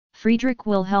Friedrich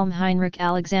Wilhelm Heinrich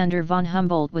Alexander von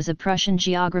Humboldt was a Prussian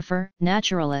geographer,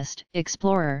 naturalist,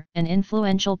 explorer, and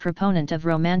influential proponent of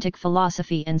Romantic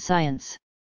philosophy and science.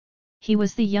 He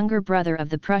was the younger brother of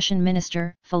the Prussian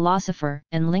minister, philosopher,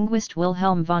 and linguist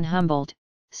Wilhelm von Humboldt,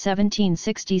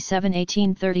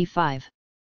 1767–1835.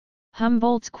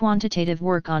 Humboldt's quantitative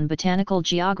work on botanical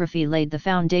geography laid the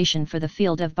foundation for the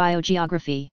field of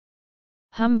biogeography.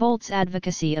 Humboldt's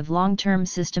advocacy of long-term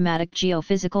systematic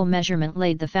geophysical measurement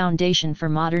laid the foundation for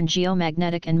modern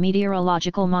geomagnetic and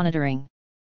meteorological monitoring.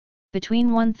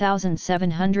 Between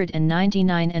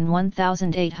 1799 and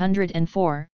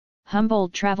 1804,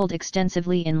 Humboldt traveled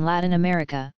extensively in Latin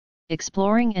America,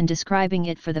 exploring and describing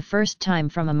it for the first time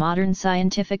from a modern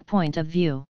scientific point of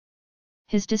view.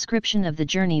 His description of the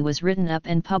journey was written up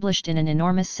and published in an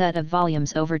enormous set of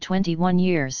volumes over 21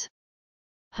 years.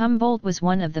 Humboldt was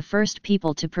one of the first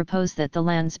people to propose that the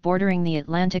lands bordering the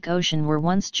Atlantic Ocean were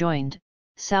once joined,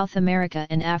 South America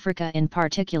and Africa in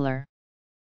particular.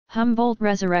 Humboldt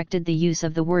resurrected the use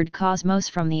of the word cosmos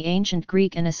from the ancient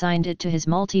Greek and assigned it to his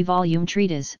multi-volume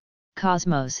treatise,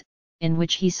 Cosmos, in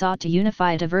which he sought to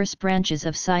unify diverse branches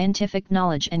of scientific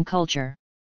knowledge and culture.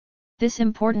 This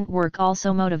important work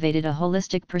also motivated a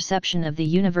holistic perception of the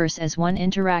universe as one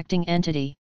interacting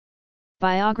entity.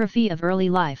 Biography of early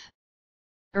life.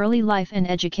 Early life and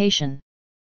education.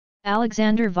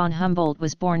 Alexander von Humboldt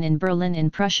was born in Berlin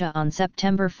in Prussia on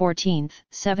September 14,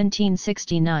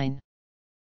 1769.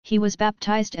 He was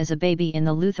baptized as a baby in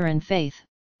the Lutheran faith,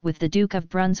 with the Duke of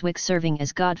Brunswick serving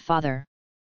as godfather.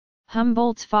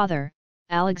 Humboldt's father,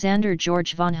 Alexander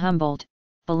George von Humboldt,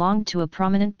 belonged to a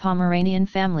prominent Pomeranian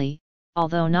family,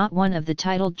 although not one of the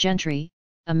titled gentry,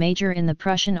 a major in the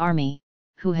Prussian army,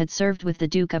 who had served with the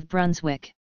Duke of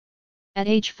Brunswick. At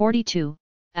age 42,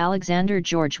 Alexander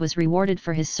George was rewarded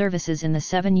for his services in the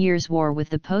 7 Years' War with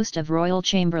the post of Royal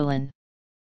Chamberlain.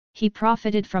 He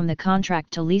profited from the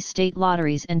contract to lease state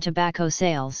lotteries and tobacco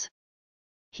sales.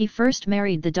 He first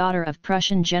married the daughter of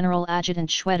Prussian General Adjutant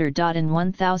Schroeder. In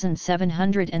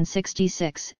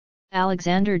 1766,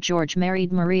 Alexander George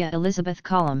married Maria Elizabeth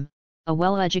Column, a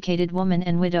well-educated woman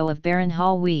and widow of Baron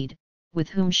Hallweed, with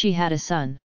whom she had a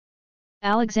son.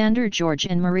 Alexander George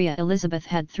and Maria Elizabeth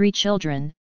had 3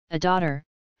 children, a daughter,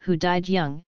 who died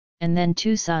young, and then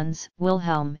 2 sons,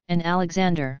 Wilhelm and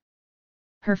Alexander.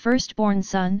 Her firstborn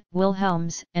son,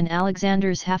 Wilhelm's and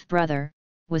Alexander's half-brother,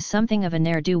 was something of a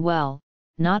ne'er-do-well,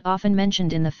 not often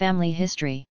mentioned in the family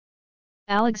history.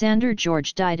 Alexander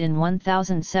George died in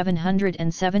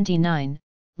 1779,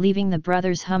 leaving the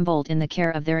brothers Humboldt in the care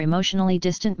of their emotionally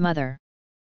distant mother.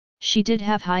 She did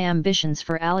have high ambitions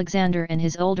for Alexander and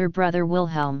his older brother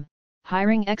Wilhelm,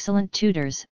 hiring excellent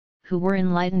tutors, who were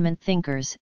Enlightenment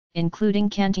thinkers, including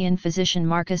Kantian physician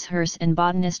Marcus Hertz and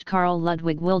botanist Karl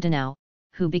Ludwig Willdenow,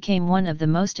 who became one of the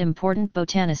most important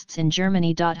botanists in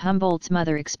Germany. Humboldt's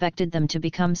mother expected them to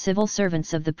become civil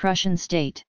servants of the Prussian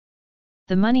state.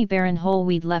 The money Baron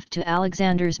Hallweed left to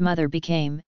Alexander's mother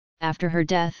became, after her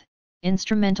death,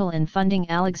 instrumental in funding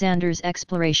Alexander's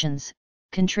explorations,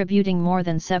 contributing more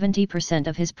than 70%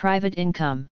 of his private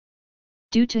income.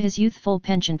 Due to his youthful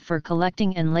penchant for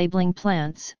collecting and labeling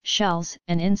plants, shells,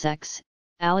 and insects,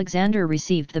 Alexander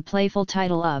received the playful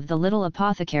title of the Little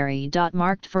Apothecary.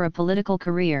 Marked for a political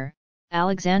career,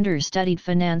 Alexander studied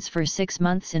finance for 6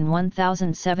 months in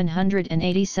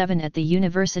 1787 at the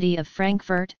University of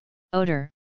Frankfurt, Oder,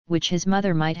 which his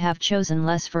mother might have chosen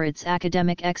less for its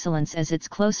academic excellence as its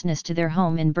closeness to their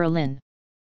home in Berlin.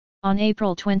 On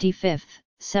April 25,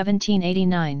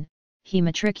 1789, he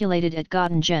matriculated at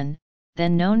Göttingen,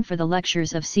 then known for the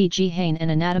lectures of C. G. Heine and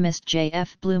anatomist J.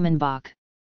 F. Blumenbach.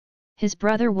 His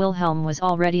brother Wilhelm was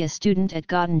already a student at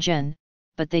Göttingen,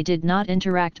 but they did not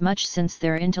interact much since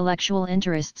their intellectual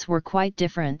interests were quite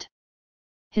different.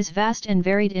 His vast and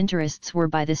varied interests were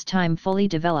by this time fully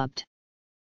developed.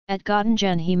 At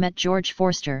Göttingen he met George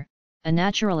Forster, a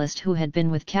naturalist who had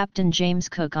been with Captain James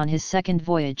Cook on his second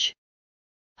voyage.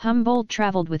 Humboldt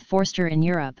traveled with Forster in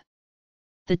Europe.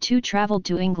 The two traveled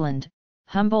to England,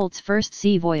 Humboldt's first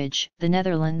sea voyage, the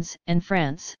Netherlands, and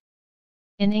France.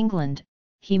 In England,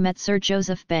 he met Sir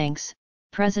Joseph Banks,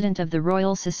 president of the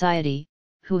Royal Society,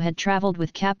 who had traveled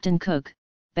with Captain Cook.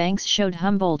 Banks showed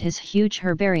Humboldt his huge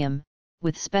herbarium,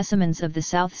 with specimens of the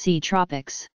South Sea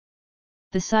tropics.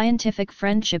 The scientific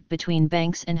friendship between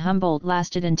Banks and Humboldt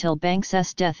lasted until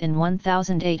Banks's death in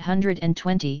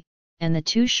 1820, and the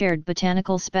two shared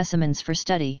botanical specimens for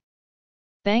study.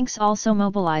 Banks also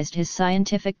mobilized his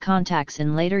scientific contacts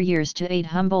in later years to aid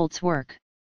Humboldt's work.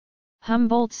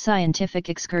 Humboldt's scientific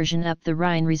excursion up the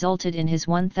Rhine resulted in his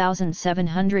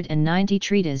 1790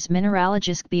 treatise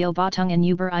Mineralogische Beobachtung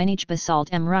über einige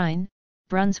Basalt am Rhein,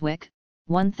 Brunswick,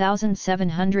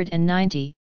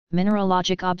 1790,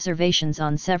 mineralogic observations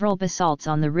on several basalts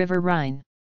on the River Rhine.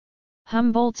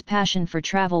 Humboldt's passion for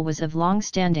travel was of long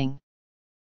standing.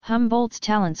 Humboldt's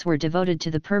talents were devoted to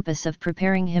the purpose of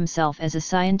preparing himself as a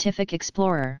scientific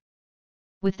explorer.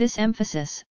 With this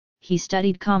emphasis, he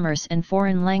studied commerce and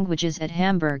foreign languages at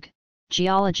Hamburg,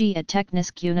 geology at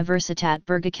Technische Universität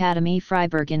Bergakademie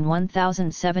Freiburg in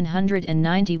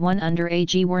 1791 under A.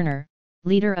 G. Werner,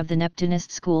 leader of the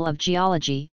Neptunist School of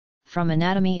Geology, from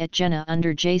anatomy at Jena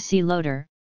under J. C. Loder,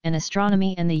 and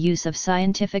astronomy and the use of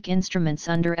scientific instruments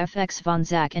under F. X. von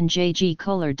Zach and J. G.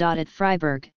 Kohler. At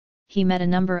Freiburg, he met a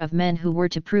number of men who were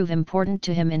to prove important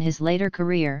to him in his later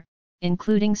career,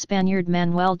 including Spaniard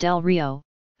Manuel del Rio,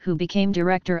 who became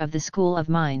director of the School of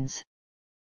Mines.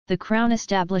 The Crown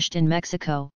established in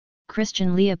Mexico,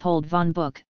 Christian Leopold von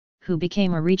Buch, who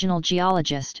became a regional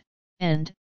geologist,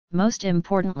 and, most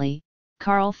importantly,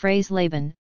 Karl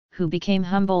Freysleben, who became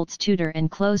Humboldt's tutor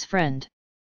and close friend.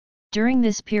 During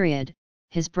this period,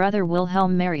 his brother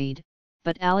Wilhelm married,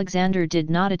 but Alexander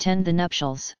did not attend the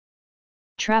nuptials.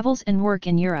 Travels and work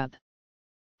in Europe.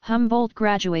 Humboldt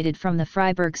graduated from the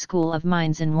Freiburg School of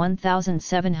Mines in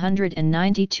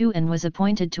 1792 and was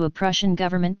appointed to a Prussian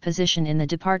government position in the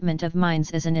Department of Mines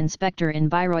as an inspector in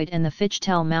Bayreuth and the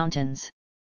Fichtel Mountains.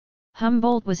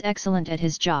 Humboldt was excellent at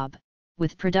his job,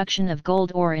 with production of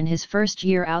gold ore in his first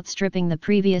year outstripping the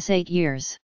previous 8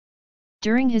 years.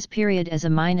 During his period as a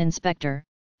mine inspector,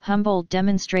 Humboldt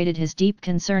demonstrated his deep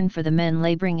concern for the men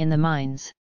laboring in the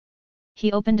mines.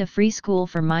 He opened a free school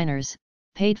for miners,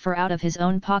 paid for out of his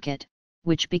own pocket,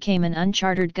 which became an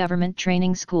unchartered government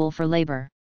training school for labor.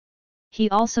 He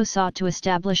also sought to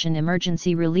establish an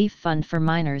emergency relief fund for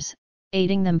miners,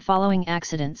 aiding them following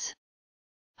accidents.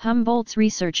 Humboldt's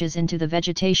researches into the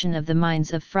vegetation of the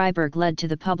mines of Freiburg led to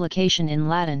the publication in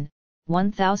Latin,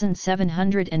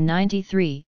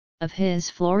 1793, of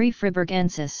his Flori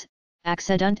Friburgensis,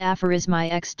 Accedunt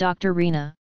Aphorismi ex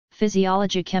Doctorina,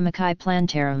 Physiologia Chemicae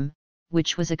Plantarum,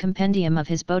 which was a compendium of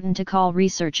his botanical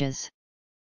researches.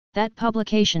 That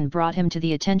publication brought him to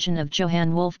the attention of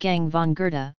Johann Wolfgang von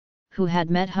Goethe, who had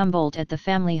met Humboldt at the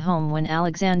family home when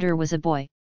Alexander was a boy,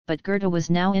 but Goethe was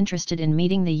now interested in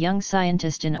meeting the young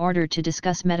scientist in order to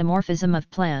discuss metamorphism of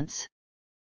plants.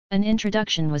 An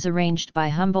introduction was arranged by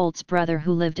Humboldt's brother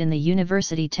who lived in the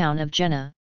university town of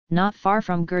Jena, not far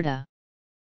from Goethe.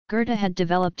 Goethe had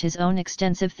developed his own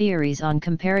extensive theories on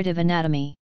comparative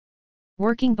anatomy.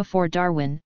 Working before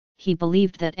Darwin, he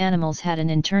believed that animals had an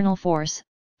internal force,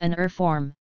 an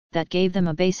form, that gave them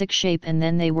a basic shape and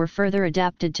then they were further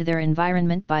adapted to their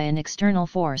environment by an external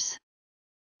force.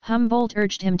 Humboldt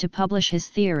urged him to publish his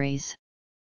theories.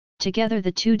 Together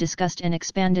the two discussed and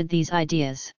expanded these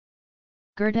ideas.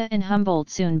 Goethe and Humboldt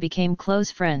soon became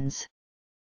close friends.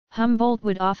 Humboldt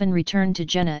would often return to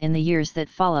Jena in the years that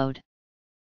followed.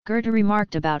 Goethe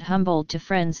remarked about Humboldt to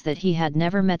friends that he had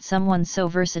never met someone so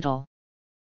versatile.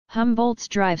 Humboldt's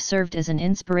drive served as an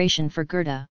inspiration for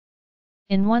Goethe.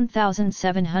 In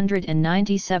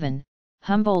 1797,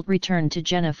 Humboldt returned to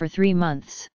Jena for 3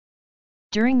 months.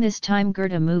 During this time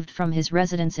Goethe moved from his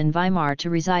residence in Weimar to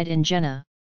reside in Jena.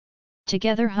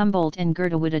 Together Humboldt and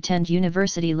Goethe would attend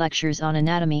university lectures on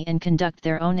anatomy and conduct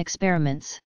their own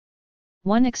experiments.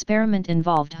 One experiment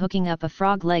involved hooking up a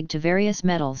frog leg to various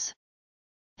metals.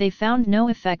 They found no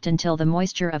effect until the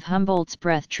moisture of Humboldt's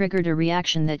breath triggered a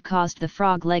reaction that caused the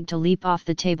frog leg to leap off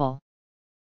the table.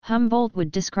 Humboldt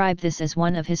would describe this as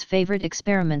one of his favorite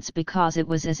experiments because it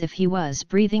was as if he was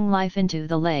breathing life into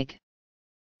the leg.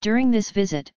 During this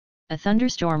visit, a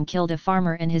thunderstorm killed a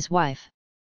farmer and his wife.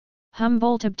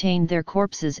 Humboldt obtained their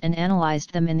corpses and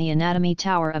analyzed them in the anatomy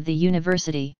tower of the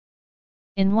university.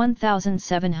 In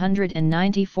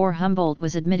 1794 Humboldt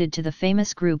was admitted to the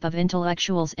famous group of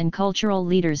intellectuals and cultural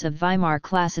leaders of Weimar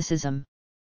classicism.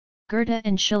 Goethe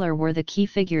and Schiller were the key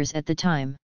figures at the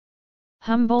time.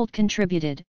 Humboldt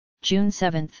contributed, June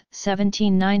 7,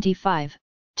 1795,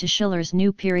 to Schiller's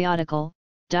new periodical,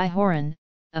 Die Horen,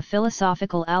 a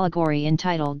philosophical allegory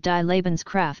entitled Die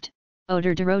Lebenskraft,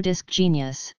 oder Erotische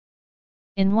Genius.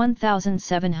 In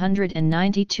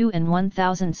 1792 and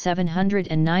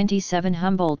 1797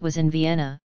 Humboldt was in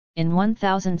Vienna. In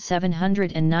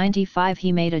 1795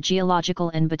 he made a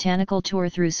geological and botanical tour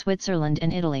through Switzerland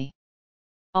and Italy.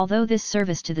 Although this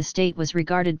service to the state was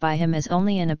regarded by him as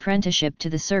only an apprenticeship to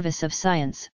the service of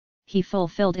science, he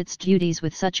fulfilled its duties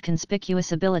with such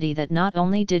conspicuous ability that not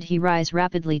only did he rise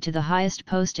rapidly to the highest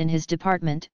post in his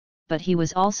department, but he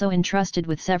was also entrusted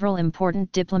with several important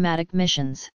diplomatic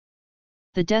missions.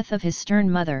 The death of his stern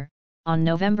mother, on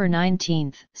November 19,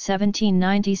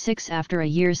 1796 after a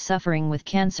year's suffering with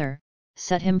cancer,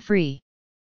 set him free.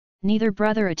 Neither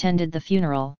brother attended the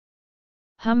funeral.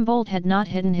 Humboldt had not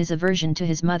hidden his aversion to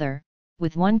his mother,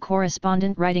 with one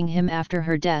correspondent writing him after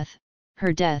her death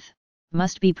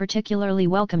must be particularly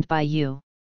welcomed by you.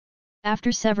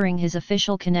 After severing his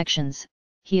official connections,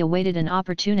 he awaited an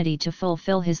opportunity to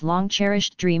fulfill his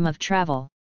long-cherished dream of travel.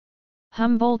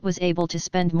 Humboldt was able to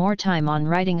spend more time on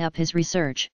writing up his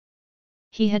research.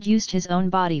 He had used his own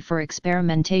body for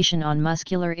experimentation on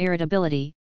muscular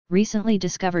irritability, recently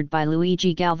discovered by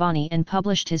Luigi Galvani, and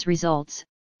published his results,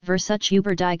 Versuch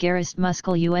über die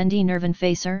Geristmuskel und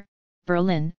Nervenfaser,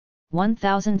 Berlin,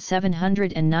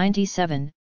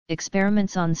 1797,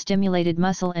 Experiments on Stimulated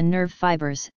Muscle and Nerve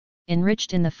Fibers,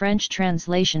 enriched in the French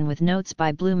translation with notes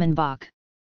by Blumenbach.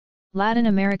 Latin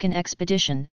American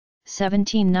Expedition,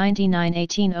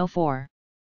 1799–1804.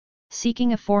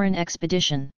 Seeking a foreign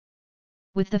expedition.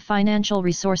 With the financial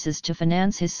resources to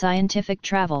finance his scientific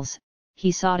travels,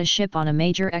 he sought a ship on a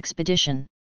major expedition.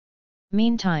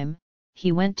 Meantime,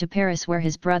 he went to Paris, where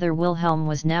his brother Wilhelm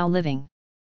was now living.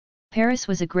 Paris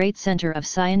was a great center of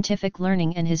scientific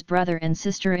learning, and his brother and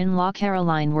sister-in-law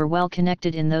Caroline were well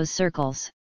connected in those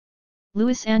circles.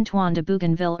 Louis-Antoine de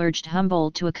Bougainville urged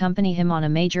Humboldt to accompany him on a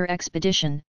major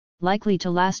expedition, likely to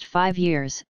last 5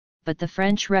 years, but the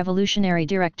French Revolutionary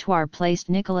Directoire placed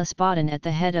Nicolas Baudin at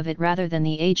the head of it rather than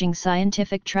the aging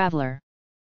scientific traveler.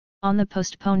 On the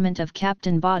postponement of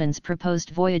Captain Baudin's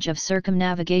proposed voyage of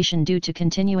circumnavigation due to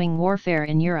continuing warfare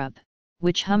in Europe,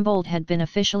 which Humboldt had been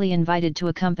officially invited to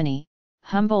accompany,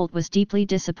 Humboldt was deeply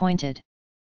disappointed.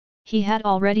 He had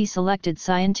already selected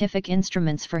scientific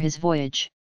instruments for his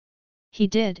voyage. He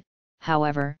did,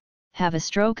 however, have a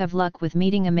stroke of luck with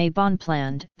meeting Aimé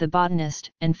Bonpland, the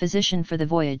botanist and physician, for the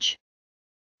voyage.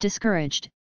 Discouraged,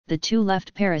 the two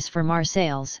left Paris for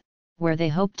Marseilles, where they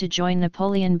hoped to join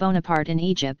Napoleon Bonaparte in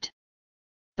Egypt.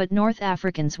 But North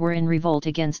Africans were in revolt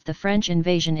against the French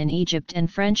invasion in Egypt, and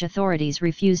French authorities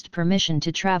refused permission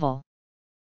to travel.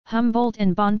 Humboldt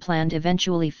and Bonpland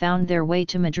eventually found their way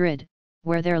to Madrid,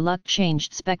 where their luck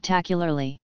changed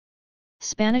spectacularly.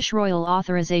 Spanish Royal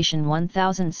Authorization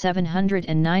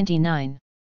 1799.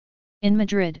 In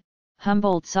Madrid,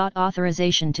 Humboldt sought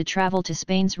authorization to travel to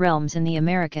Spain's realms in the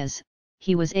Americas.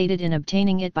 He was aided in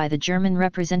obtaining it by the German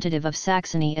representative of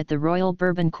Saxony at the Royal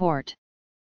Bourbon Court.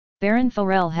 Baron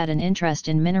Forel had an interest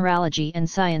in mineralogy and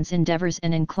science endeavors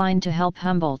and inclined to help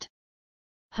Humboldt.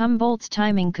 Humboldt's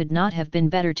timing could not have been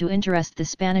better to interest the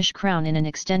Spanish crown in an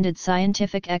extended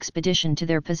scientific expedition to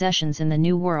their possessions in the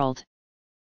New World.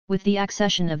 With the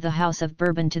accession of the House of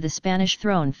Bourbon to the Spanish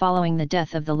throne following the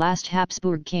death of the last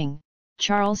Habsburg king,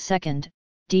 Charles II,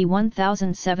 d.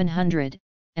 1700,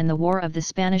 and the War of the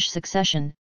Spanish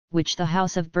Succession, which the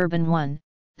House of Bourbon won,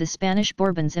 the Spanish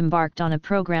Bourbons embarked on a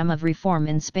program of reform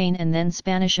in Spain and then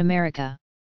Spanish America.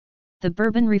 The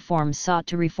Bourbon reforms sought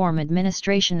to reform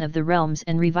administration of the realms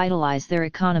and revitalize their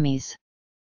economies.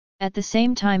 At the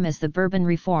same time as the Bourbon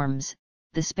reforms,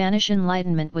 the Spanish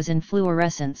Enlightenment was in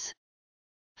fluorescence.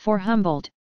 For Humboldt,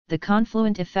 the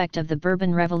confluent effect of the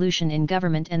Bourbon Revolution in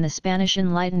government and the Spanish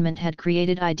Enlightenment had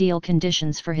created ideal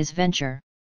conditions for his venture.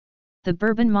 The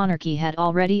Bourbon monarchy had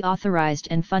already authorized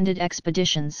and funded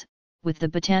expeditions, with the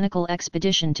botanical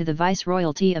expedition to the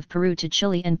Viceroyalty of Peru to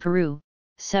Chile and Peru,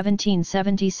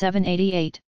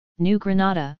 1777–88, New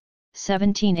Granada,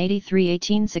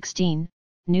 1783–1816,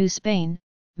 New Spain,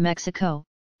 Mexico,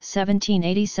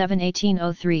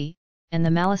 1787–1803, and the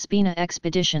Malaspina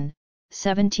expedition,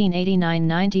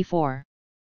 1789–94.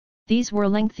 These were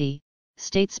lengthy,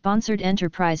 state-sponsored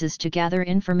enterprises to gather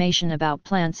information about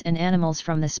plants and animals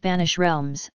from the Spanish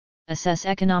realms, assess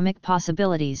economic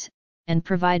possibilities, and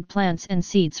provide plants and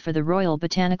seeds for the Royal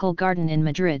Botanical Garden in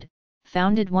Madrid,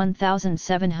 founded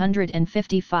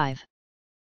 1755.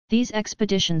 These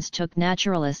expeditions took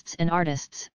naturalists and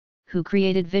artists, who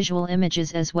created visual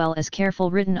images as well as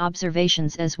careful written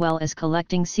observations, as well as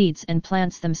collecting seeds and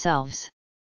plants themselves.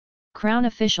 Crown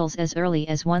officials as early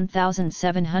as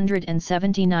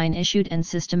 1779 issued and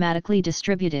systematically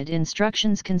distributed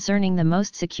instructions concerning the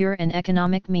most secure and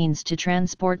economic means to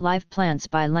transport live plants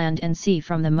by land and sea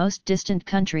from the most distant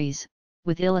countries,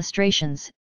 with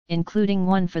illustrations, including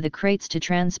one for the crates to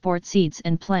transport seeds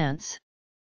and plants.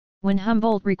 When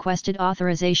Humboldt requested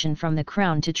authorization from the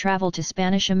Crown to travel to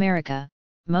Spanish America,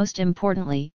 most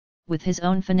importantly, with his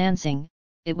own financing,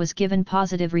 it was given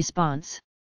positive response.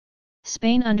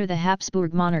 Spain under the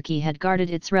Habsburg monarchy had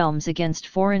guarded its realms against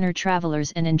foreigner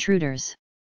travelers and intruders.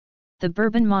 The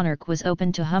Bourbon monarch was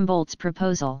open to Humboldt's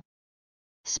proposal.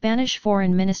 Spanish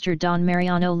Foreign Minister Don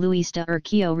Mariano Luis de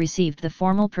Urquijo received the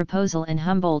formal proposal, and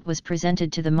Humboldt was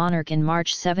presented to the monarch in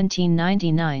March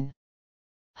 1799.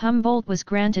 Humboldt was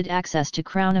granted access to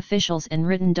crown officials and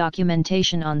written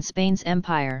documentation on Spain's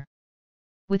empire.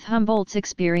 With Humboldt's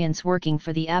experience working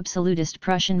for the absolutist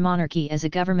Prussian monarchy as a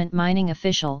government mining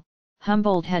official,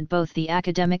 Humboldt had both the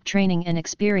academic training and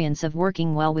experience of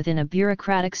working well within a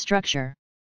bureaucratic structure.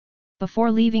 Before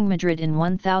leaving Madrid in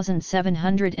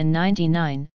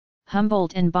 1799,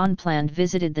 Humboldt and Bonpland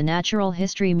visited the Natural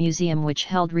History Museum, which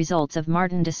held results of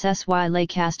Martin de Ses y la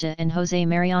Casta and José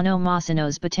Mariano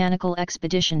Moceno's botanical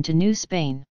expedition to New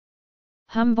Spain.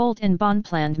 Humboldt and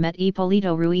Bonpland met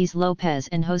Hipólito Ruiz López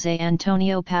and José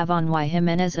Antonio Pavón y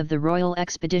Jiménez of the Royal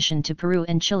Expedition to Peru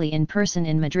and Chile in person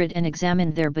in Madrid and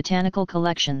examined their botanical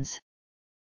collections.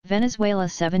 Venezuela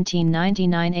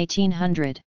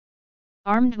 1799–1800.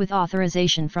 Armed with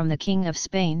authorization from the King of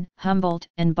Spain, Humboldt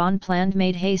and Bonpland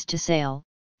made haste to sail,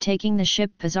 taking the ship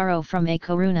Pizarro from A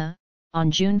Coruña, on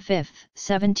June 5,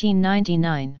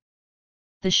 1799.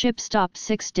 The ship stopped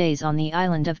 6 days on the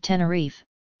island of Tenerife,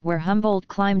 where Humboldt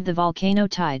climbed the volcano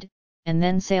Tide, and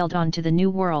then sailed on to the New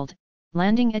World,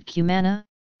 landing at Cumana,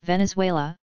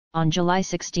 Venezuela, on July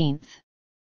 16.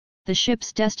 The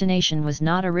ship's destination was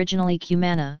not originally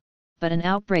Cumana, but an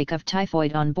outbreak of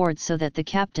typhoid on board, so that the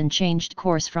captain changed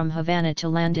course from Havana to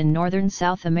land in northern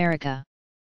South America.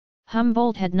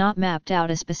 Humboldt had not mapped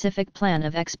out a specific plan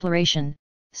of exploration,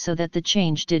 so that the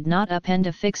change did not upend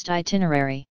a fixed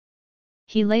itinerary.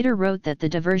 He later wrote that the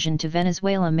diversion to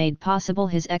Venezuela made possible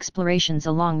his explorations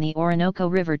along the Orinoco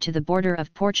River to the border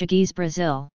of Portuguese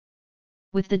Brazil.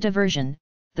 With the diversion,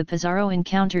 the Pizarro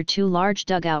encountered 2 large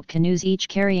dugout canoes, each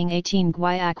carrying 18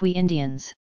 Guayaqui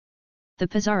Indians. The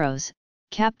Pizarro's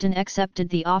captain accepted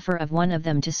the offer of one of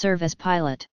them to serve as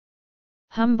pilot.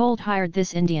 Humboldt hired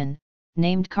this Indian,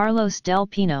 named Carlos del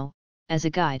Pino, as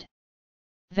a guide.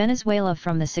 Venezuela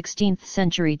from the 16th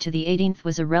century to the 18th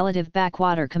was a relative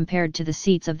backwater compared to the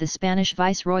seats of the Spanish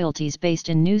viceroyalties based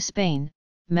in New Spain,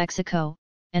 Mexico,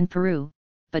 and Peru,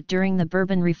 but during the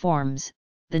Bourbon reforms,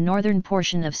 the northern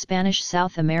portion of Spanish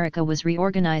South America was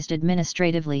reorganized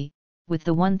administratively, with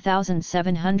the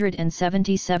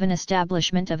 1777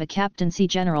 establishment of a captaincy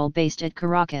general based at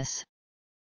Caracas.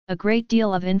 A great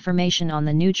deal of information on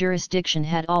the new jurisdiction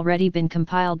had already been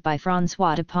compiled by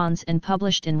François de Pons and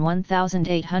published in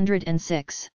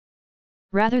 1806.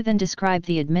 Rather than describe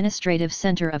the administrative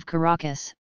center of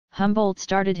Caracas, Humboldt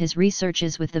started his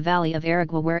researches with the valley of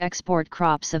Aragua, where export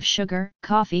crops of sugar,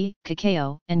 coffee,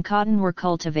 cacao, and cotton were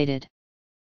cultivated.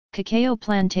 Cacao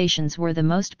plantations were the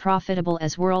most profitable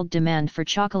as world demand for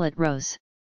chocolate rose.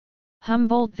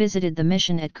 Humboldt visited the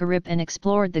mission at Carip and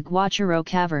explored the Guacharo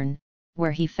cavern,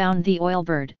 where he found the oil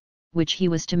bird, which he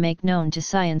was to make known to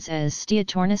science as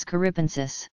Steatornis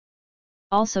caripensis.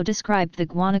 Also described the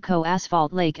Guanaco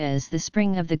asphalt lake as the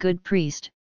spring of the good priest,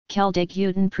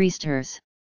 Keldegutan priesters.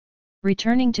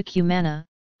 Returning to Cumana,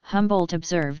 Humboldt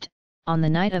observed, on the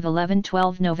night of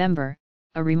 11–12 November,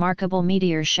 a remarkable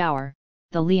meteor shower,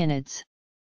 the Leonids.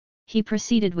 He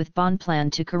proceeded with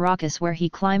Bonpland to Caracas, where he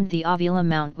climbed the Avila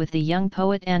Mount with the young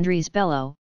poet Andrés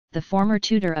Bello, the former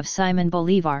tutor of Simon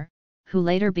Bolívar, who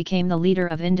later became the leader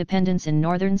of independence in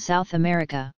northern South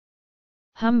America.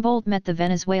 Humboldt met the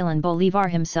Venezuelan Bolívar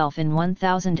himself in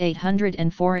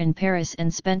 1804 in Paris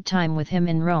and spent time with him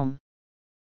in Rome.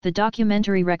 The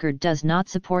documentary record does not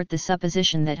support the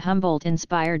supposition that Humboldt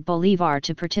inspired Bolívar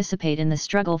to participate in the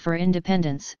struggle for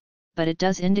independence, but it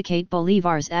does indicate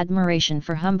Bolívar's admiration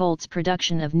for Humboldt's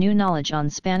production of new knowledge on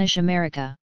Spanish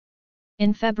America.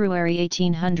 In February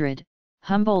 1800,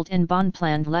 Humboldt and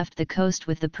Bonpland left the coast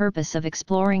with the purpose of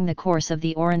exploring the course of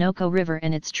the Orinoco River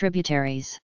and its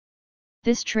tributaries.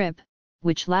 This trip,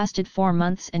 which lasted 4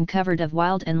 months and covered a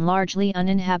wild and largely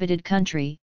uninhabited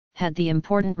country, had the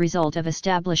important result of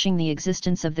establishing the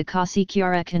existence of the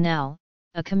Casiquiara Canal,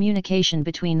 a communication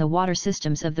between the water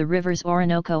systems of the rivers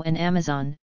Orinoco and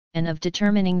Amazon, and of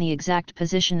determining the exact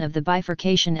position of the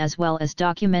bifurcation, as well as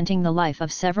documenting the life of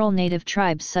several native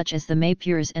tribes such as the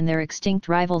Maypures and their extinct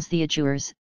rivals the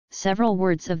Achures. Several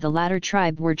words of the latter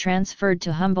tribe were transferred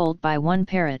to Humboldt by one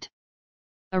parrot.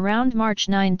 Around March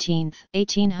 19,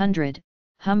 1800,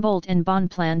 Humboldt and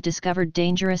Bonpland discovered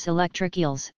dangerous electric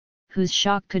eels, whose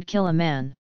shock could kill a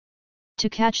man. To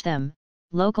catch them,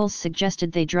 locals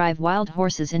suggested they drive wild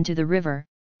horses into the river,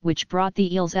 which brought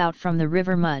the eels out from the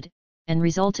river mud, and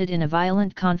resulted in a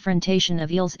violent confrontation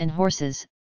of eels and horses,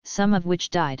 some of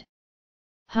which died.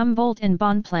 Humboldt and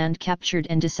Bonpland captured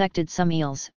and dissected some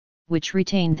eels, which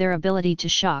retained their ability to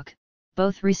shock.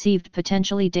 Both received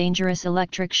potentially dangerous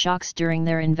electric shocks during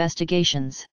their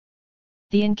investigations.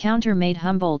 The encounter made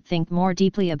Humboldt think more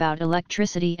deeply about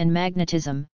electricity and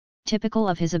magnetism, typical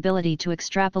of his ability to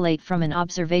extrapolate from an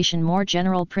observation more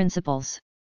general principles.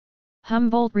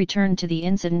 Humboldt returned to the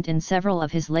incident in several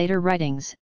of his later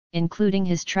writings, including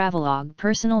his travelogue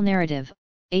Personal Narrative,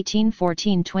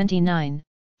 1814-29,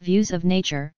 Views of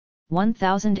Nature,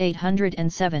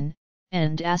 1807,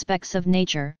 and Aspects of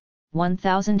Nature,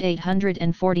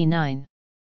 1849.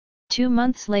 2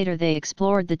 months later they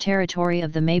explored the territory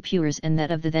of the Maypures and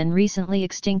that of the then recently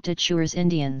extinct Achures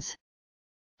Indians.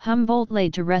 Humboldt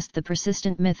laid to rest the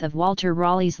persistent myth of Walter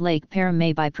Raleigh's Lake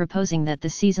Paramay by proposing that the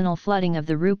seasonal flooding of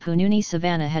the Rupununi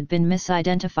savanna had been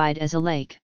misidentified as a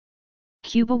lake.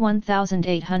 Cuba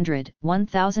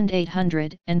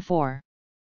 1804.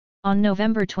 On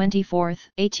November 24,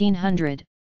 1800,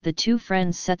 the two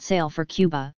friends set sail for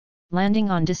Cuba, landing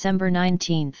on December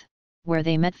 19, where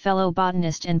they met fellow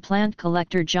botanist and plant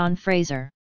collector John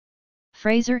Fraser.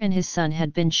 Fraser and his son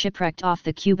had been shipwrecked off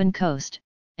the Cuban coast,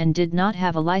 and did not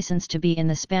have a license to be in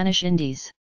the Spanish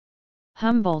Indies.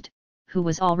 Humboldt, who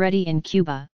was already in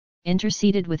Cuba,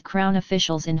 interceded with crown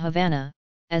officials in Havana,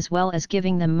 as well as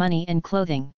giving them money and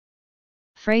clothing.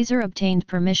 Fraser obtained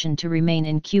permission to remain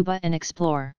in Cuba and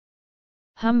explore.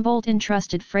 Humboldt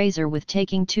entrusted Fraser with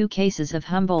taking 2 cases of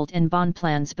Humboldt and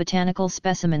Bonpland's botanical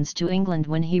specimens to England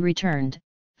when he returned,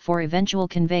 for eventual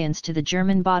conveyance to the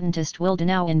German botanist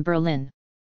Wildenau in Berlin.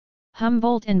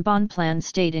 Humboldt and Bonpland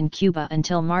stayed in Cuba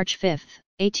until March 5,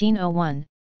 1801,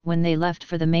 when they left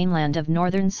for the mainland of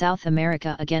northern South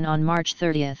America again on March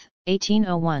 30,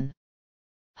 1801.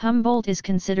 Humboldt is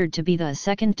considered to be the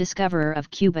second discoverer of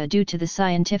Cuba due to the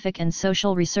scientific and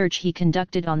social research he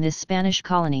conducted on this Spanish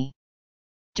colony.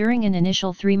 During an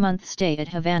initial 3-month stay at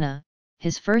Havana,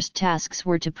 his first tasks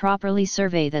were to properly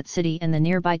survey that city and the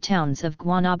nearby towns of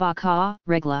Guanabacoa,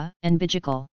 Regla, and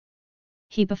Biogeography.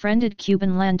 He befriended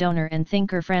Cuban landowner and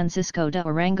thinker Francisco de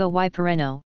Arango y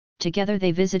Pereno. Together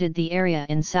they visited the area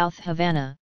in South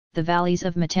Havana, the valleys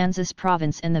of Matanzas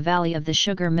province and the valley of the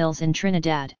sugar mills in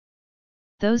Trinidad.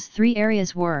 Those 3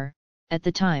 areas were, at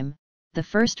the time, the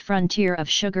first frontier of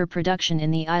sugar production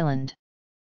in the island.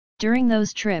 During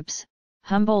those trips,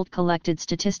 Humboldt collected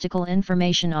statistical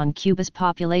information on Cuba's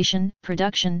population,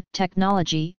 production,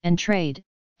 technology, and trade,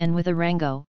 and with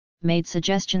Arango, made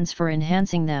suggestions for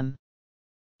enhancing them.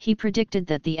 He predicted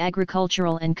that the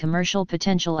agricultural and commercial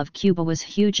potential of Cuba was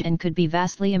huge and could be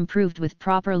vastly improved with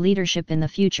proper leadership in the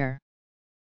future.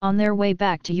 On their way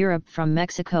back to Europe from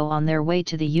Mexico on their way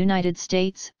to the United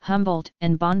States, Humboldt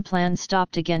and Bonpland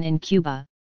stopped again in Cuba,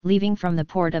 leaving from the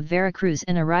port of Veracruz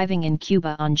and arriving in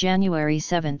Cuba on January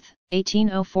 7,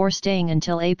 1804, staying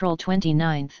until April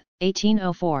 29,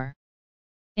 1804.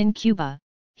 In Cuba,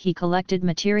 he collected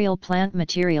plant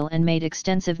material and made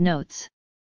extensive notes.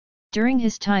 During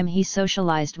his time he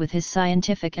socialized with his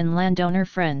scientific and landowner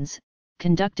friends,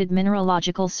 conducted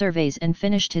mineralogical surveys and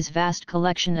finished his vast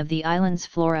collection of the island's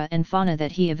flora and fauna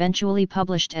that he eventually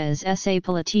published as Essai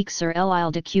politique sur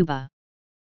l'île de Cuba.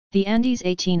 The Andes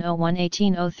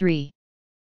 1801-1803.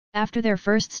 After their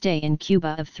first stay in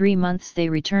Cuba of 3 months they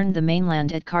returned the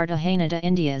mainland at Cartagena de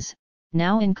Indias,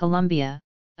 now in Colombia,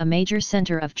 a major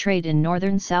center of trade in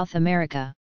northern South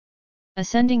America.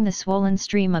 Ascending the swollen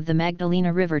stream of the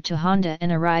Magdalena River to Honda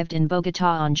and arrived in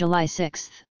Bogotá on July 6,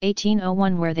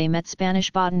 1801, where they met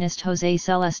Spanish botanist José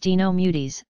Celestino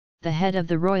Mutis, the head of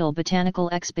the Royal Botanical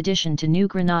Expedition to New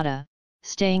Granada,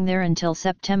 staying there until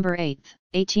September 8,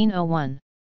 1801.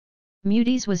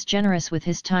 Mutis was generous with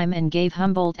his time and gave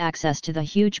Humboldt access to the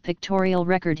huge pictorial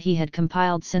record he had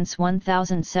compiled since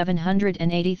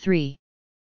 1783.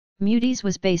 Mutis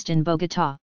was based in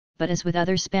Bogotá, but as with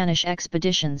other Spanish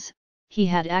expeditions, he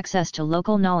had access to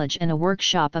local knowledge and a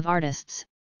workshop of artists,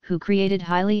 who created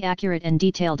highly accurate and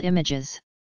detailed images.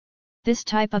 This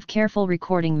type of careful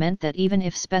recording meant that even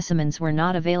if specimens were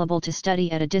not available to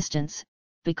study at a distance,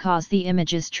 because the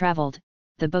images traveled,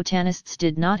 the botanists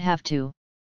did not have to.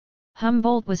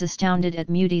 Humboldt was astounded at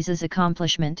Mutis's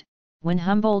accomplishment. When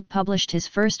Humboldt published his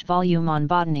first volume on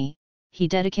botany, he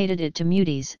dedicated it to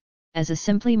Mutis, as a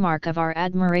simply mark of our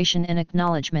admiration and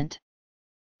acknowledgement.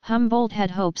 Humboldt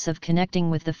had hopes of connecting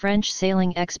with the French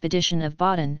sailing expedition of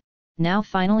Baudin, now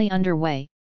finally underway,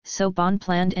 so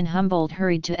Bonpland and Humboldt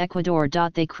hurried to Ecuador.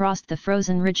 They crossed the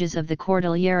frozen ridges of the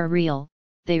Cordillera Real.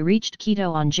 They reached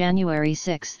Quito on January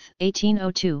 6,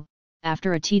 1802,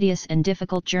 after a tedious and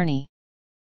difficult journey.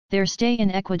 Their stay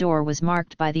in Ecuador was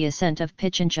marked by the ascent of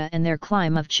Pichincha and their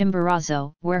climb of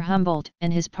Chimborazo, where Humboldt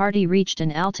and his party reached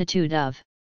an altitude of.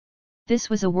 This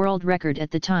was a world record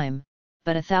at the time,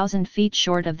 but 1,000 feet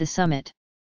short of the summit.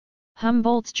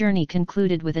 Humboldt's journey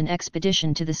concluded with an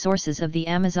expedition to the sources of the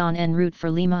Amazon en route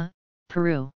for Lima,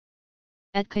 Peru.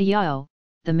 At Callao,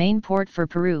 the main port for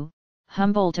Peru,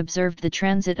 Humboldt observed the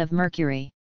transit of Mercury.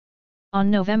 on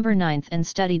November 9 and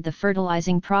studied the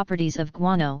fertilizing properties of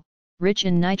guano, rich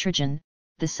in nitrogen,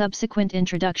 the subsequent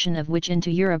introduction of which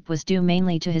into Europe was due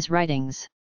mainly to his writings.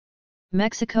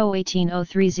 Mexico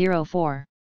 1803-04.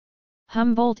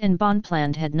 Humboldt and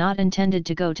Bonpland had not intended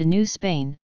to go to New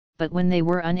Spain, but when they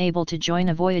were unable to join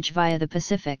a voyage via the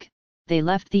Pacific, they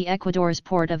left the Ecuador's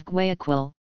port of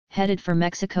Guayaquil, headed for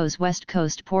Mexico's west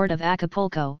coast port of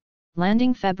Acapulco,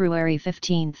 landing February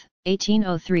 15,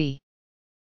 1803.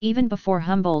 Even before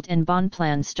Humboldt and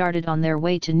Bonpland started on their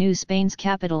way to New Spain's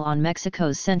capital on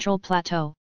Mexico's central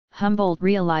plateau, Humboldt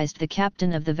realized the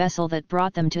captain of the vessel that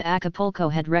brought them to Acapulco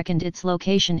had reckoned its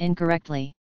location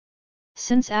incorrectly.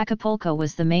 Since Acapulco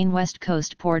was the main west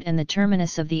coast port and the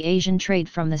terminus of the Asian trade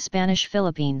from the Spanish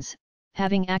Philippines,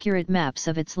 having accurate maps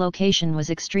of its location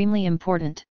was extremely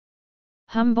important.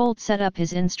 Humboldt set up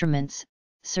his instruments,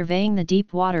 surveying the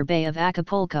deep water bay of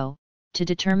Acapulco, to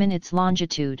determine its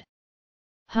longitude.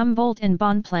 Humboldt and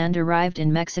Bonpland arrived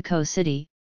in Mexico City,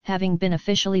 having been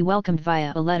officially welcomed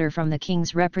via a letter from the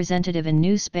king's representative in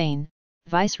New Spain,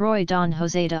 Viceroy Don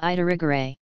José de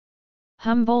Irigaray.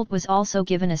 Humboldt was also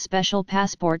given a special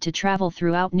passport to travel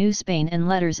throughout New Spain and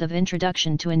letters of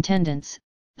introduction to intendants,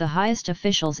 the highest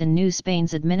officials in New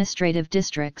Spain's administrative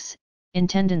districts,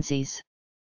 intendancies.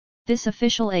 This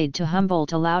official aid to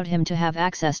Humboldt allowed him to have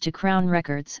access to crown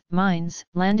records, mines,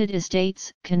 landed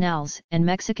estates, canals, and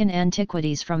Mexican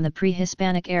antiquities from the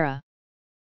pre-Hispanic era.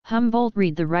 Humboldt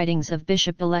read the writings of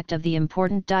Bishop-elect of the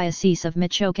important Diocese of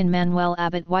Michoacán Manuel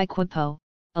Abbot Huayquipo,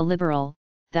 a liberal,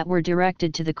 that were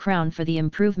directed to the crown for the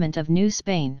improvement of New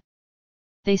Spain.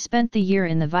 They spent the year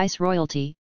in the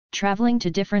viceroyalty, traveling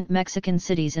to different Mexican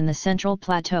cities in the Central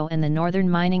Plateau and the northern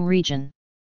mining region.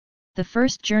 The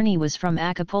first journey was from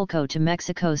Acapulco to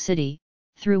Mexico City,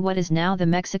 through what is now the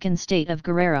Mexican state of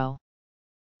Guerrero.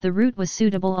 The route was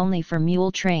suitable only for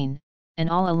mule train, and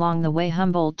all along the way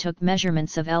Humboldt took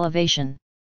measurements of elevation.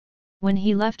 When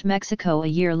he left Mexico a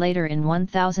year later in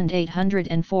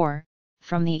 1804,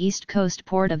 from the east coast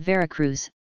port of Veracruz,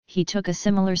 he took a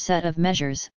similar set of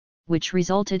measures, which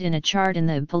resulted in a chart in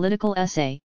the political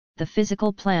essay, The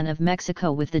Physical Plan of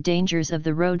Mexico, with the dangers of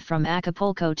the road from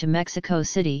Acapulco to Mexico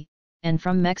City, and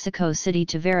from Mexico City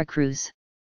to Veracruz.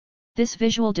 This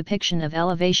visual depiction of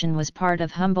elevation was part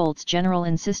of Humboldt's general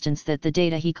insistence that the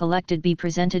data he collected be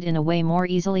presented in a way more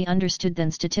easily understood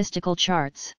than statistical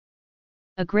charts.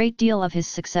 A great deal of his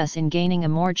success in gaining a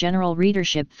more general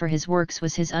readership for his works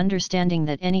was his understanding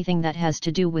that anything that has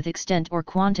to do with extent or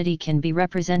quantity can be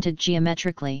represented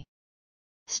geometrically.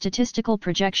 Statistical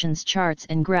projections, charts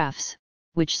and graphs,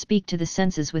 which speak to the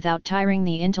senses without tiring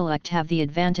the intellect, have the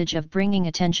advantage of bringing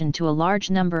attention to a large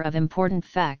number of important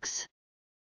facts.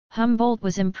 Humboldt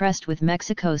was impressed with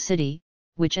Mexico City,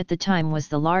 which at the time was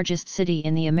the largest city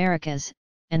in the Americas,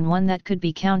 and one that could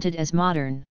be counted as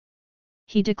modern.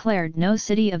 He declared no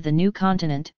city of the new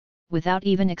continent, without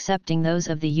even accepting those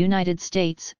of the United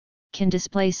States, can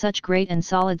display such great and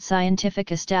solid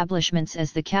scientific establishments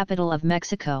as the capital of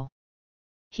Mexico.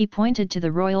 He pointed to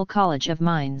the Royal College of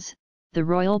Mines, the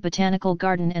Royal Botanical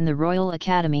Garden and the Royal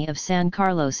Academy of San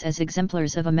Carlos as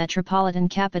exemplars of a metropolitan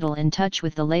capital in touch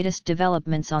with the latest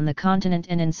developments on the continent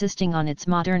and insisting on its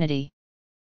modernity.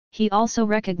 He also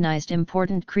recognized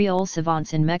important Creole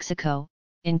savants in Mexico,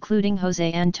 including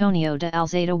José Antonio de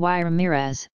Alzada y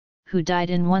Ramirez, who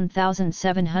died in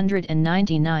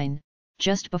 1799,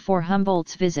 just before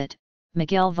Humboldt's visit,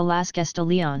 Miguel Velázquez de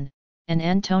León, and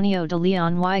Antonio de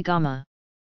León y Gama.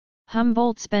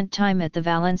 Humboldt spent time at the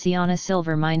Valenciana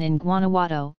silver mine in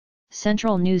Guanajuato,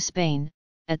 central New Spain,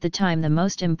 at the time the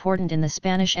most important in the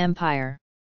Spanish Empire.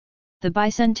 The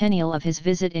bicentennial of his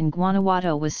visit in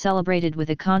Guanajuato was celebrated with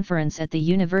a conference at the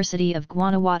University of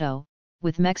Guanajuato,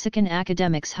 with Mexican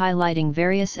academics highlighting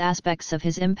various aspects of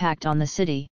his impact on the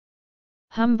city.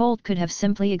 Humboldt could have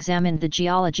simply examined the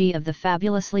geology of the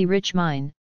fabulously rich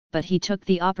mine, but he took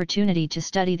the opportunity to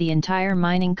study the entire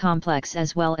mining complex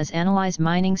as well as analyze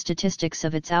mining statistics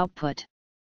of its output.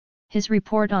 His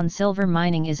report on silver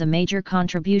mining is a major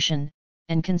contribution,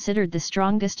 and considered the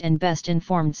strongest and best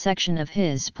informed section of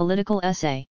his political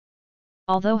essay.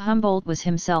 Although Humboldt was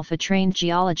himself a trained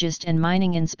geologist and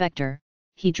mining inspector,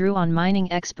 he drew on mining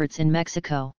experts in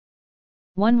Mexico.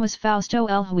 One was Fausto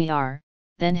Elhuillar,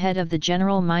 then head of the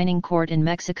General Mining Court in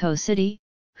Mexico City,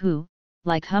 who,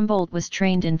 like Humboldt, was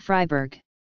trained in Freiburg.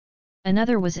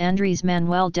 Another was Andrés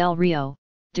Manuel del Rio,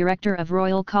 director of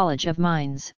Royal College of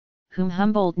Mines, whom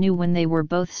Humboldt knew when they were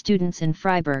both students in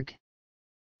Freiburg.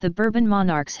 The Bourbon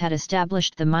monarchs had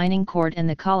established the mining court and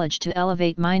the college to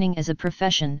elevate mining as a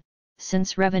profession,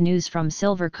 since revenues from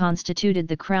silver constituted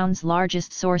the crown's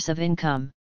largest source of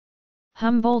income.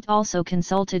 Humboldt also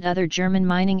consulted other German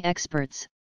mining experts,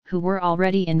 who were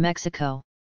already in Mexico.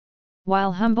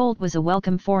 While Humboldt was a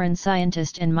welcome foreign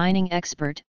scientist and mining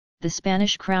expert, the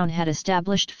Spanish crown had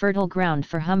established fertile ground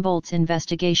for Humboldt's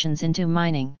investigations into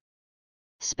mining.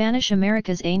 Spanish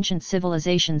America's ancient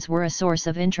civilizations were a source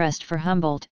of interest for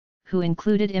Humboldt, who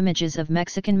included images of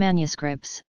Mexican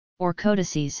manuscripts, or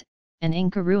codices, and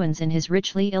Inca ruins in his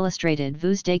richly illustrated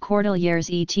Vues de Cordilleras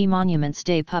et Monuments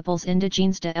de Peuples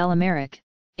Indigenes de l'Amérique,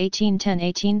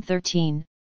 1810-1813,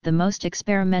 the most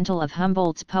experimental of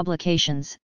Humboldt's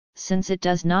publications, since it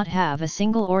does not have a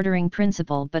single ordering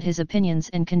principle but his opinions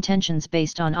and contentions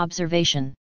based on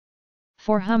observation.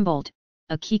 For Humboldt,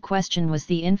 a key question was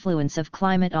the influence of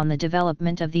climate on the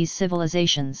development of these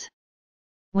civilizations.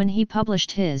 When he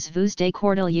published his Vues de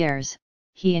Cordilleras,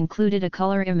 he included a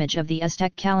color image of the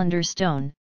Aztec calendar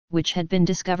stone, which had been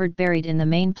discovered buried in the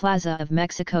main plaza of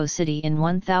Mexico City in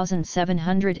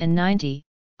 1790,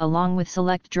 along with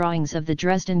select drawings of the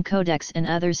Dresden Codex and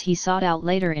others he sought out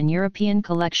later in European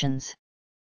collections.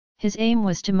 His aim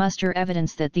was to muster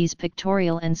evidence that these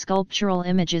pictorial and sculptural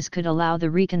images could allow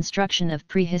the reconstruction of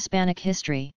pre-Hispanic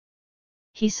history.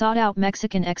 He sought out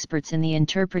Mexican experts in the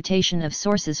interpretation of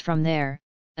sources from there,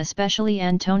 especially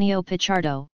Antonio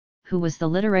Pichardo, who was the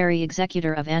literary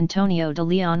executor of Antonio de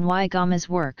Leon y Gama's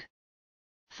work.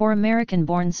 For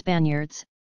American-born Spaniards,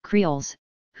 Creoles,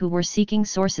 who were seeking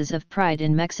sources of pride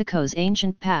in Mexico's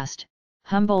ancient past,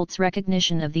 Humboldt's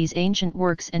recognition of these ancient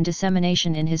works and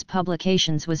dissemination in his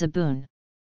publications was a boon.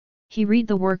 He read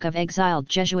the work of exiled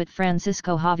Jesuit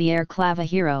Francisco Javier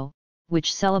Clavijero,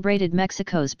 which celebrated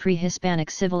Mexico's pre-Hispanic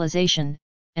civilization,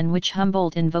 and which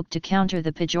Humboldt invoked to counter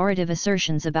the pejorative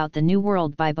assertions about the New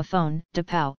World by Buffon, de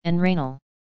Pau, and Reynal.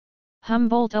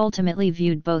 Humboldt ultimately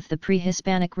viewed both the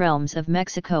pre-Hispanic realms of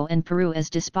Mexico and Peru as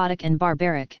despotic and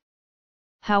barbaric.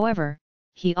 However,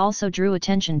 he also drew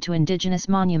attention to indigenous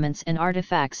monuments and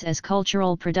artifacts as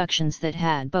cultural productions that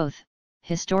had both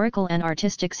historical and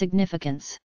artistic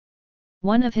significance.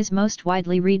 One of his most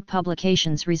widely read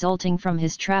publications resulting from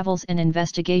his travels and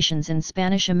investigations in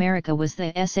Spanish America was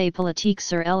the Essai politique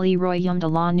sur le royaume de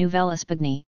la Nouvelle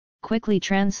Espagne, quickly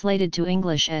translated to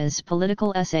English as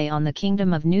Political Essay on the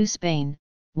Kingdom of New Spain,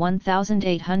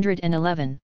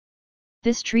 1811.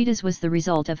 This treatise was the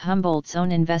result of Humboldt's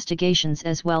own investigations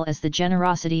as well as the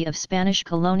generosity of Spanish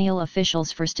colonial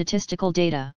officials for statistical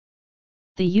data.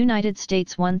 The United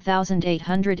States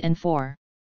 1804.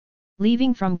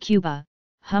 Leaving from Cuba,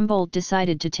 Humboldt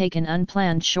decided to take an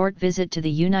unplanned short visit to the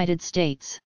United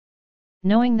States.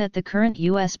 Knowing that the current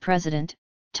U.S. President,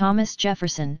 Thomas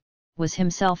Jefferson, was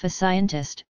himself a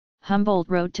scientist, Humboldt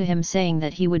wrote to him saying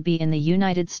that he would be in the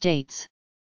United States.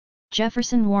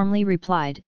 Jefferson warmly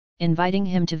replied, inviting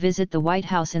him to visit the White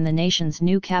House in the nation's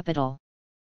new capital.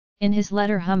 In his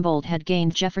letter, Humboldt had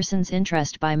gained Jefferson's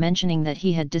interest by mentioning that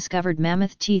he had discovered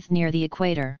mammoth teeth near the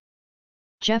equator.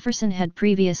 Jefferson had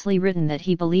previously written that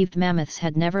he believed mammoths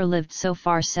had never lived so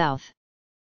far south.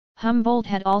 Humboldt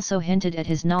had also hinted at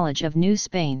his knowledge of New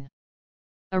Spain.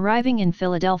 Arriving in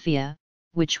Philadelphia,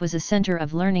 which was a center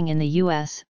of learning in the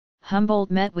U.S.,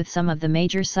 Humboldt met with some of the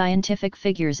major scientific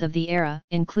figures of the era,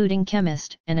 including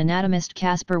chemist and anatomist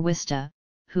Caspar Wista,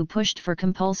 who pushed for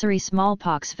compulsory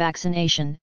smallpox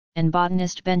vaccination, and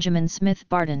botanist Benjamin Smith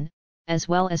Barton, as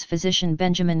well as physician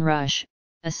Benjamin Rush,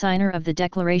 a signer of the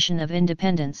Declaration of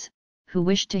Independence, who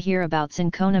wished to hear about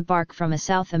cinchona bark from a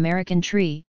South American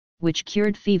tree, which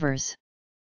cured fevers.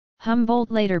 Humboldt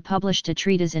later published a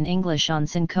treatise in English on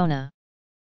cinchona.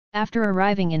 After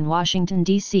arriving in Washington,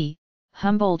 D.C.,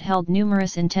 Humboldt held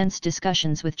numerous intense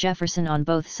discussions with Jefferson on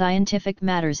both scientific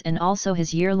matters and also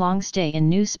his year-long stay in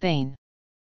New Spain.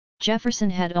 Jefferson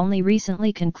had only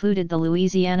recently concluded the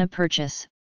Louisiana Purchase,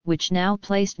 which now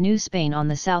placed New Spain on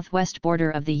the southwest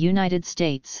border of the United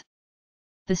States.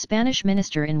 The Spanish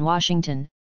minister in Washington,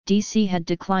 D.C. had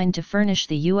declined to furnish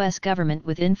the U.S. government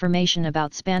with information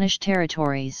about Spanish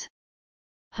territories.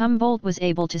 Humboldt was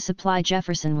able to supply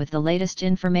Jefferson with the latest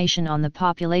information on the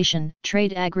population,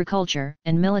 trade, agriculture,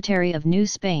 and military of New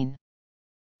Spain.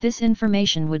 This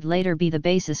information would later be the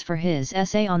basis for his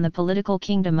essay on the political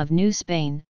kingdom of New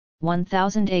Spain,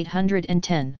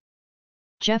 1810.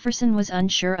 Jefferson was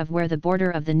unsure of where the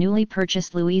border of the newly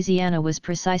purchased Louisiana was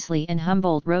precisely, and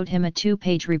Humboldt wrote him a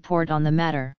 2-page report on the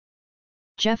matter.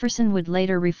 Jefferson would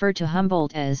later refer to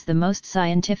Humboldt as the most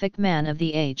scientific man of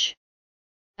the age.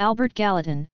 Albert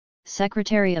Gallatin,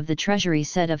 Secretary of the Treasury,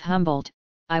 said of Humboldt,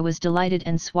 "I was delighted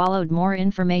and swallowed more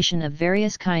information of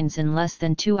various kinds in less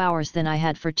than 2 hours than I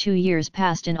had for 2 years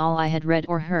past in all I had read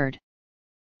or heard."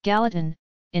 Gallatin,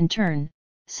 in turn,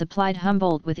 supplied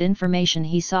Humboldt with information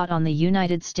he sought on the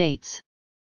United States.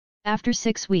 After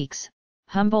 6 weeks,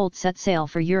 Humboldt set sail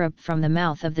for Europe from the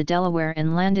mouth of the Delaware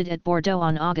and landed at Bordeaux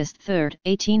on August 3,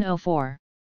 1804.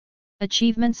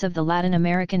 Achievements of the Latin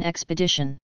American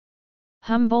expedition.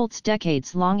 Humboldt's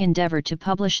decades-long endeavor to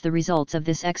publish the results of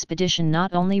this expedition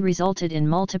not only resulted in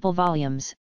multiple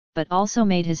volumes, but also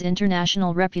made his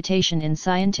international reputation in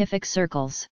scientific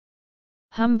circles.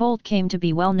 Humboldt came to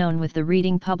be well known with the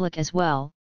reading public as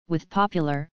well, with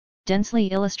popular, densely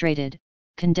illustrated,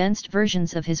 condensed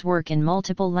versions of his work in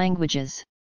multiple languages.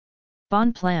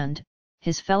 Bonpland,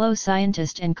 his fellow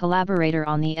scientist and collaborator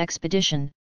on the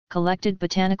expedition, collected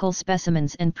botanical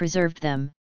specimens and preserved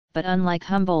them, but unlike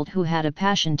Humboldt, who had a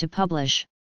passion to publish,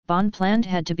 Bonpland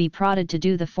had to be prodded to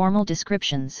do the formal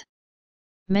descriptions.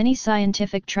 Many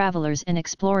scientific travelers and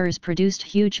explorers produced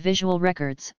huge visual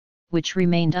records, which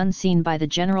remained unseen by the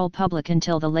general public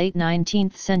until the late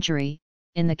 19th century,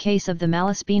 in the case of the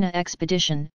Malaspina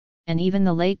expedition, and even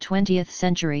the late 20th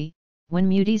century, when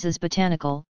Mudie's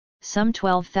Botanical, some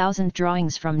 12,000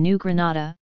 drawings from New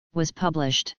Granada, was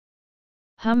published.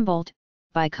 Humboldt,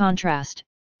 by contrast,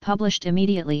 published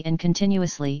immediately and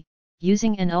continuously,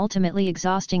 using and ultimately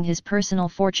exhausting his personal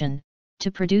fortune, to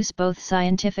produce both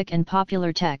scientific and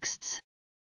popular texts.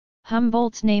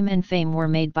 Humboldt's name and fame were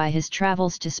made by his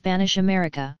travels to Spanish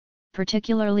America,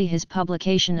 particularly his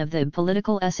publication of the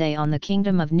political essay on the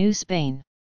Kingdom of New Spain.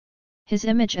 His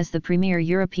image as the premier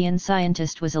European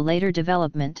scientist was a later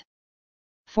development.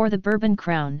 For the Bourbon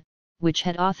Crown, which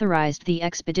had authorized the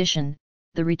expedition,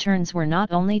 the returns were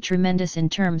not only tremendous in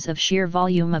terms of sheer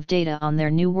volume of data on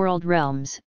their New World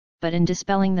realms, but in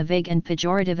dispelling the vague and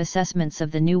pejorative assessments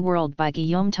of the New World by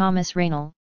Guillaume Thomas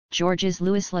Raynal, Georges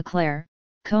Louis Leclerc,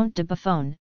 Comte de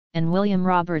Buffon, and William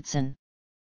Robertson.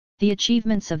 The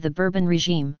achievements of the Bourbon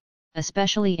regime,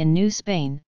 especially in New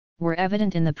Spain, were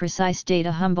evident in the precise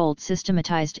data Humboldt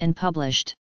systematized and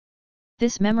published.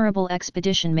 This memorable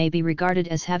expedition may be regarded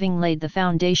as having laid the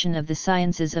foundation of the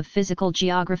sciences of physical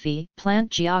geography, plant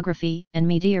geography, and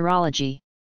meteorology.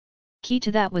 Key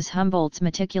to that was Humboldt's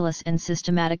meticulous and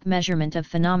systematic measurement of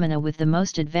phenomena with the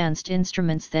most advanced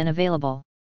instruments then available.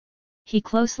 He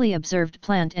closely observed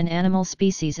plant and animal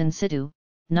species in situ,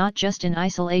 not just in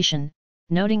isolation,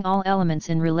 noting all elements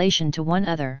in relation to one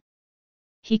another.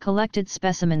 He collected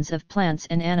specimens of plants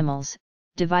and animals,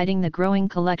 dividing the growing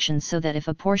collections so that if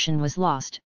a portion was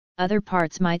lost, other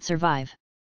parts might survive.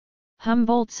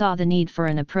 Humboldt saw the need for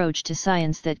an approach to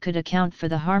science that could account for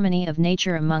the harmony of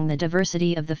nature among the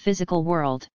diversity of the physical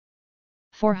world.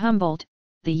 For Humboldt,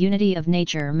 the unity of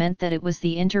nature meant that it was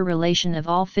the interrelation of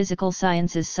all physical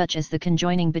sciences such as the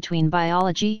conjoining between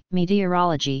biology,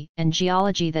 meteorology, and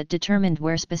geology that determined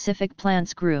where specific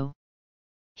plants grew.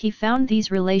 He found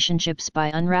these relationships by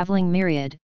unraveling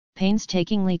myriad,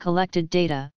 painstakingly collected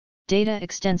data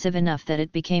extensive enough that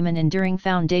it became an enduring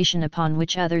foundation upon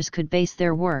which others could base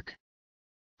their work.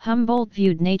 Humboldt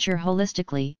viewed nature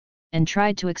holistically, and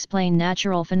tried to explain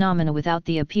natural phenomena without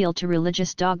the appeal to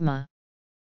religious dogma.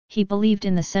 He believed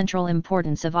in the central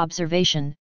importance of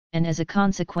observation, and as a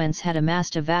consequence had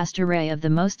amassed a vast array of the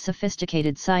most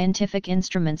sophisticated scientific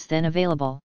instruments then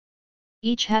available.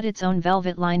 Each had its own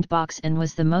velvet-lined box and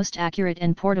was the most accurate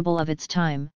and portable of its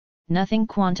time. Nothing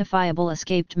quantifiable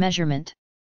escaped measurement.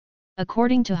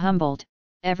 According to Humboldt,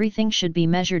 everything should be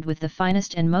measured with the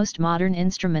finest and most modern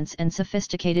instruments and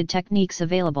sophisticated techniques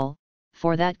available,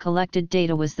 for that collected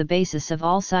data was the basis of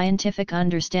all scientific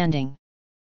understanding.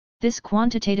 This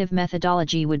quantitative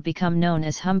methodology would become known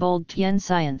as Humboldtian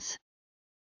science.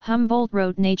 Humboldt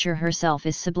wrote, "Nature herself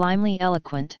is sublimely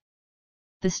eloquent.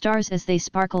 The stars as they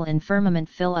sparkle in firmament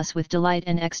fill us with delight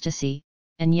and ecstasy,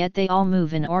 and yet they all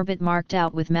move in orbit marked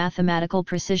out with mathematical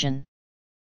precision."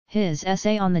 His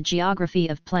essay on the geography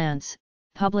of plants,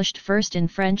 published first in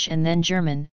French and then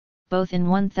German, both in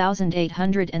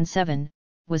 1807,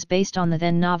 was based on the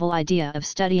then novel idea of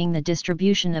studying the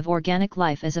distribution of organic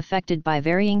life as affected by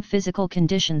varying physical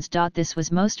conditions. This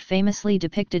was most famously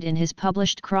depicted in his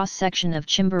published cross-section of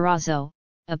Chimborazo,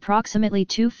 approximately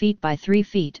 2 feet by 3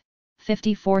 feet,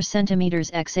 54 cm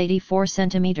x 84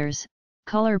 cm,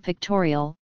 color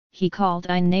pictorial, he called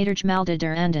Ein Nadergemälde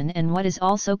der Anden, and what is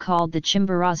also called the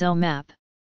Chimborazo map.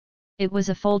 It was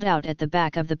a fold-out at the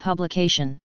back of the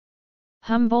publication.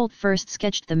 Humboldt first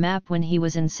sketched the map when he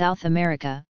was in South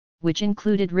America, which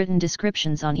included written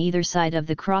descriptions on either side of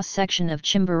the cross-section of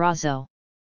Chimborazo.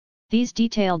 These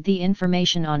detailed the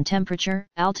information on temperature,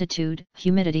 altitude,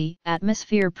 humidity,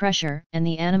 atmosphere pressure, and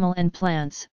the animal and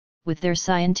plants, with their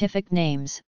scientific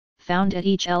names, found at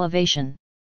each elevation.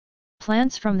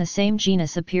 Plants from the same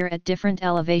genus appear at different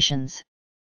elevations.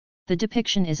 The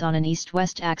depiction is on an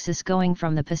east-west axis going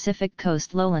from the Pacific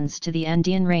coast lowlands to the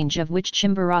Andean range of which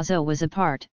Chimborazo was a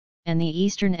part, and the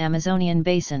eastern Amazonian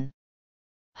basin.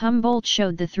 Humboldt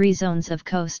showed the three zones of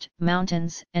coast,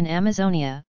 mountains, and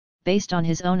Amazonia, based on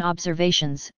his own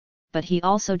observations, but he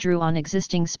also drew on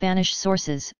existing Spanish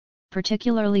sources,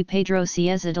 particularly Pedro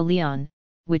Cieza de Leon,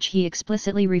 which he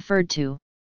explicitly referred to.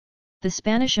 The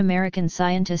Spanish-American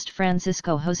scientist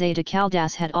Francisco José de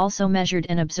Caldas had also measured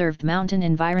and observed mountain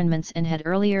environments and had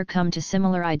earlier come to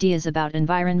similar ideas about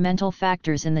environmental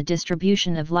factors in the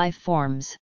distribution of life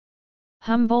forms.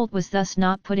 Humboldt was thus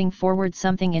not putting forward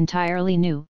something entirely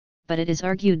new, but it is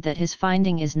argued that his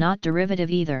finding is not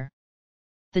derivative either.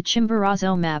 The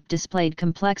Chimborazo map displayed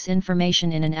complex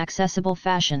information in an accessible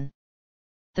fashion.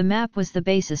 The map was the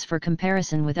basis for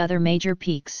comparison with other major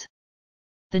peaks.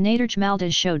 The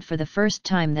Naturalist showed for the first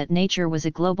time that nature was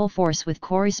a global force with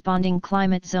corresponding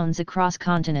climate zones across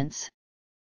continents.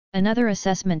 Another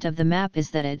assessment of the map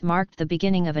is that it marked the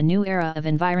beginning of a new era of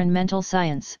environmental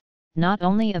science, not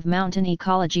only of mountain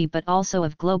ecology but also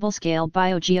of global-scale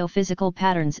biogeophysical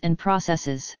patterns and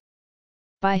processes.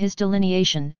 By his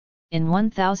delineation, in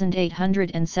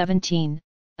 1817,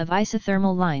 of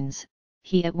isothermal lines,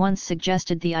 he at once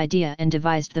suggested the idea and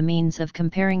devised the means of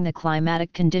comparing the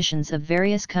climatic conditions of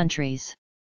various countries.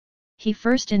 He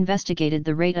first investigated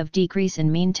the rate of decrease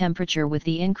in mean temperature with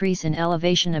the increase in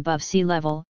elevation above sea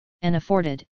level, and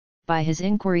afforded, by his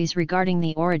inquiries regarding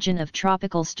the origin of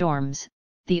tropical storms,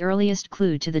 the earliest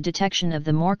clue to the detection of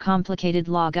the more complicated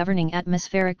law governing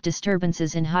atmospheric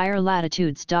disturbances in higher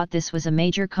latitudes. This was a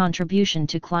major contribution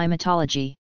to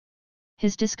climatology.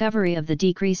 His discovery of the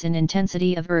decrease in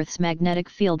intensity of Earth's magnetic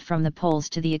field from the poles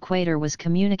to the equator was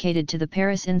communicated to the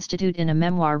Paris Institute in a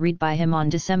memoir read by him on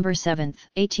December 7,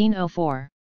 1804.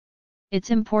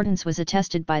 Its importance was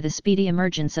attested by the speedy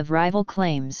emergence of rival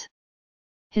claims.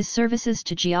 His services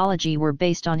to geology were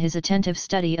based on his attentive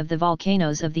study of the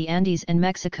volcanoes of the Andes and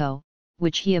Mexico,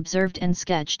 which he observed and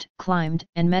sketched, climbed,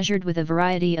 and measured with a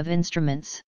variety of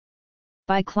instruments.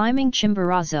 By climbing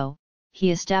Chimborazo,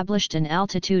 he established an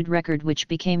altitude record which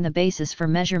became the basis for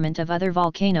measurement of other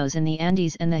volcanoes in the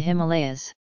Andes and the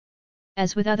Himalayas.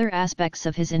 As with other aspects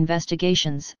of his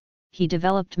investigations, he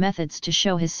developed methods to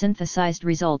show his synthesized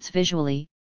results visually,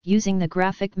 using the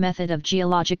graphic method of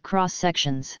geologic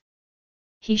cross-sections.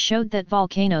 He showed that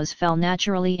volcanoes fell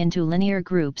naturally into linear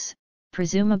groups,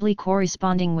 presumably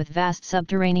corresponding with vast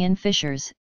subterranean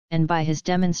fissures, and by his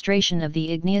demonstration of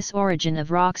the igneous origin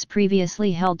of rocks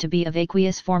previously held to be of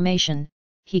aqueous formation,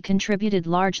 he contributed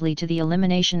largely to the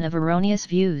elimination of erroneous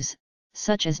views,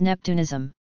 such as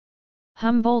Neptunism.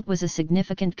 Humboldt was a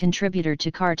significant contributor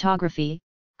to cartography,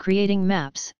 creating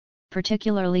maps,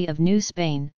 particularly of New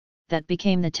Spain, that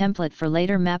became the template for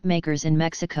later mapmakers in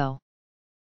Mexico.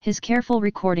 His careful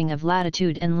recording of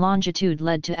latitude and longitude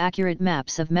led to accurate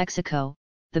maps of Mexico,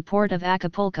 the port of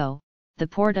Acapulco, the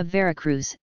port of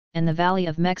Veracruz, and the Valley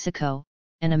of Mexico,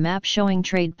 and a map showing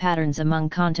trade patterns among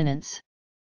continents.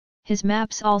 His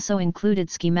maps also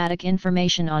included schematic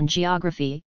information on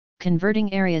geography,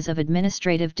 converting areas of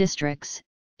administrative districts,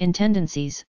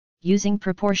 intendancies, using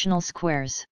proportional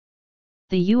squares.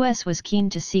 The U.S. was keen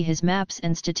to see his maps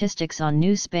and statistics on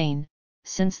New Spain,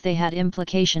 since they had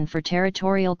implication for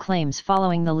territorial claims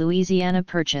following the Louisiana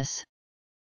Purchase.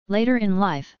 Later in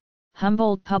life,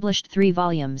 Humboldt published 3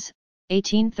 volumes,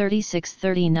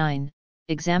 1836–39,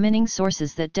 examining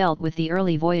sources that dealt with the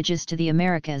early voyages to the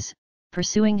Americas,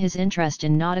 pursuing his interest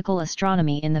in nautical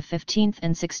astronomy in the 15th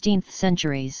and 16th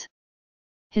centuries.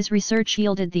 His research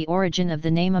yielded the origin of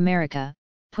the name America,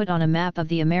 put on a map of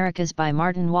the Americas by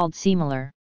Martin Waldseemüller.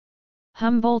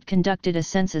 Humboldt conducted a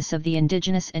census of the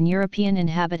indigenous and European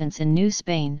inhabitants in New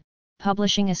Spain,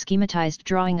 publishing a schematized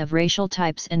drawing of racial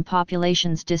types and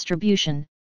populations distribution,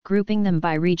 grouping them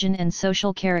by region and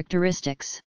social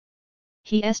characteristics.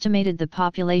 He estimated the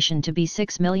population to be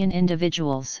 6 million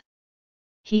individuals.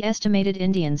 He estimated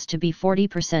Indians to be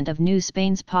 40% of New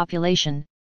Spain's population,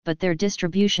 but their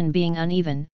distribution being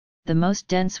uneven, the most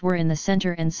dense were in the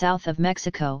center and south of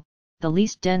Mexico, the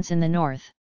least dense in the north.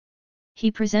 He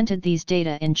presented these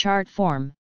data in chart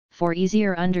form, for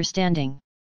easier understanding.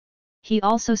 He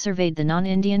also surveyed the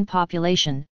non-Indian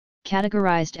population,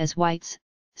 categorized as whites,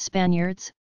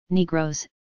 Spaniards, Negroes,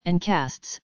 and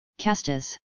castes,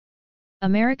 castas.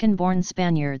 American-born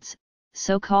Spaniards,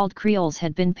 so-called Creoles,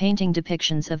 had been painting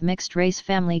depictions of mixed-race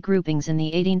family groupings in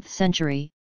the 18th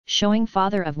century, showing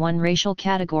father of one racial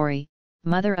category,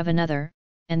 mother of another,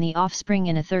 and the offspring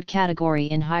in a third category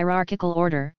in hierarchical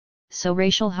order, so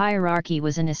racial hierarchy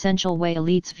was an essential way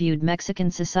elites viewed Mexican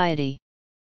society.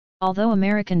 Although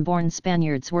American-born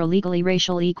Spaniards were legally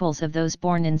racial equals of those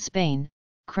born in Spain,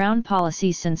 crown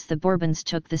policy since the Bourbons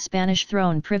took the Spanish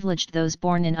throne privileged those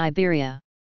born in Iberia.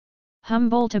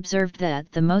 Humboldt observed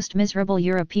that the most miserable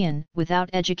European,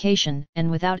 without education and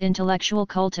without intellectual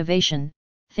cultivation,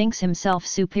 thinks himself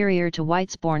superior to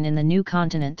whites born in the new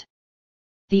continent.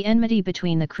 The enmity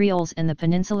between the Creoles and the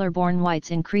peninsular-born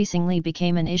whites increasingly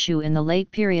became an issue in the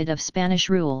late period of Spanish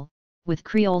rule, with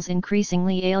Creoles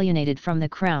increasingly alienated from the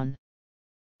crown.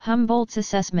 Humboldt's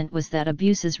assessment was that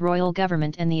abuses royal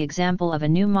government and the example of a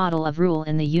new model of rule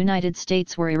in the United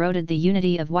States were eroded the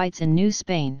unity of whites in New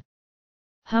Spain.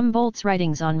 Humboldt's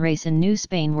writings on race in New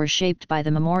Spain were shaped by the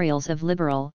memorials of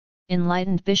liberal,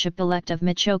 enlightened Bishop-elect of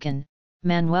Michoacan,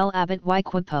 Manuel Abbot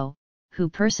Huayquipo, who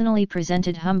personally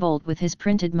presented Humboldt with his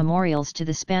printed memorials to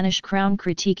the Spanish crown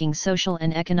critiquing social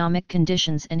and economic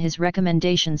conditions and his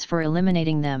recommendations for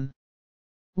eliminating them.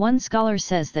 One scholar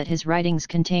says that his writings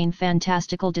contain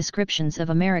fantastical descriptions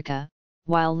of America,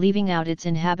 while leaving out its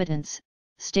inhabitants,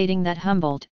 stating that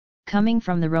Humboldt, coming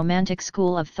from the Romantic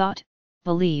school of thought,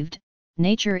 believed,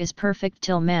 nature is perfect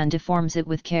till man deforms it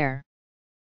with care.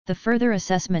 The further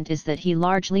assessment is that he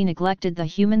largely neglected the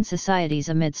human societies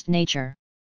amidst nature.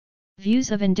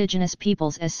 Views of indigenous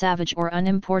peoples as savage or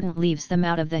unimportant leaves them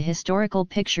out of the historical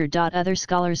picture. Other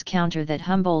scholars counter that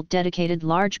Humboldt dedicated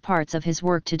large parts of his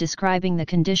work to describing the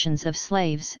conditions of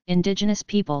slaves, indigenous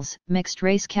peoples,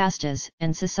 mixed-race castes,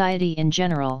 and society in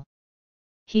general.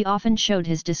 He often showed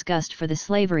his disgust for the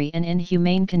slavery and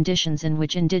inhumane conditions in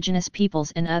which indigenous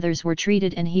peoples and others were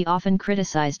treated, and he often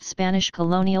criticized Spanish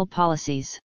colonial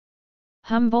policies.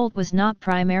 Humboldt was not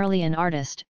primarily an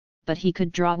artist, but he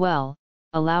could draw well,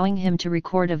 allowing him to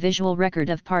record a visual record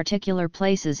of particular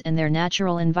places and their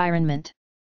natural environment.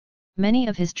 Many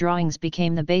of his drawings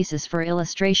became the basis for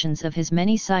illustrations of his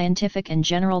many scientific and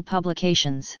general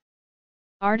publications.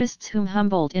 Artists whom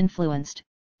Humboldt influenced,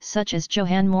 such as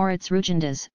Johann Moritz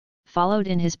Rugendas, followed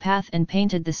in his path and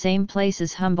painted the same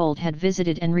places Humboldt had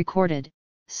visited and recorded,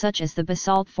 such as the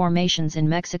basalt formations in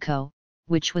Mexico,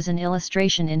 which was an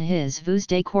illustration in his Vues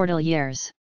des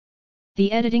Cordilleres.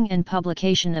 The editing and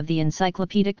publication of the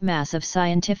encyclopedic mass of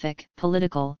scientific,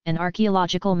 political, and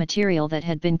archaeological material that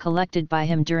had been collected by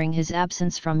him during his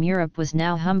absence from Europe was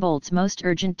now Humboldt's most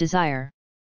urgent desire.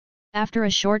 After a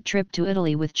short trip to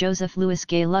Italy with Joseph Louis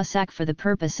Gay-Lussac for the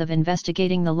purpose of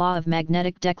investigating the law of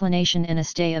magnetic declination and a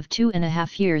stay of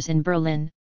 2.5 years in Berlin,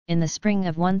 in the spring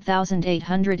of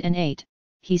 1808,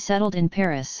 he settled in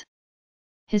Paris.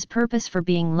 His purpose for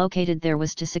being located there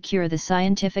was to secure the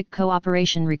scientific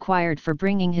cooperation required for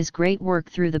bringing his great work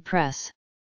through the press.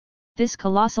 This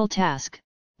colossal task,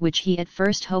 which he at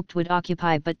first hoped would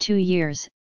occupy but 2 years,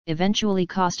 eventually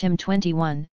cost him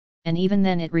 21, and even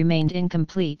then it remained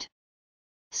incomplete.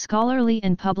 Scholarly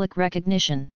and public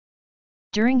recognition.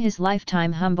 During his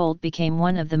lifetime Humboldt became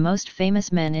one of the most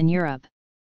famous men in Europe.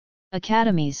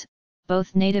 Academies,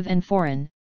 both native and foreign,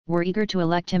 were eager to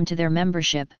elect him to their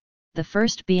membership, the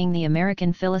first being the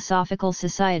American Philosophical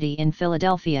Society in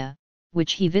Philadelphia,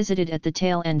 which he visited at the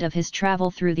tail end of his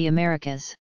travel through the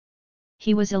Americas.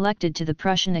 He was elected to the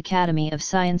Prussian Academy of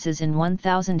Sciences in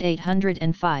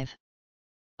 1805.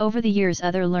 Over the years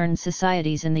other learned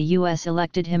societies in the U.S.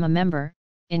 elected him a member,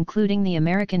 including the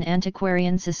American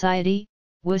Antiquarian Society,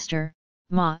 Worcester,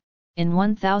 Ma., in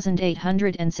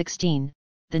 1816,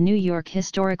 the New York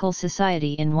Historical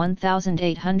Society in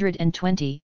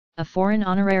 1820, a foreign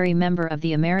honorary member of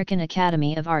the American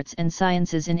Academy of Arts and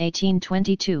Sciences in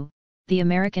 1822, the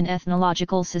American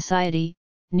Ethnological Society,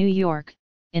 New York,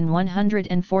 in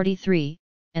 143,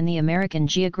 and the American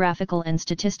Geographical and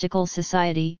Statistical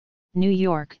Society, New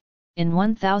York, in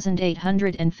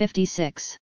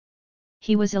 1856.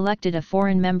 He was elected a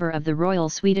foreign member of the Royal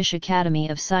Swedish Academy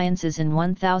of Sciences in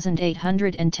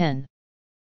 1810.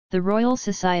 The Royal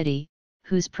Society,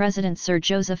 whose president Sir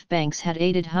Joseph Banks had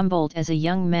aided Humboldt as a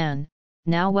young man,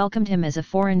 now welcomed him as a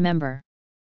foreign member.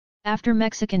 After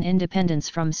Mexican independence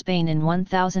from Spain in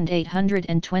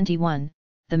 1821,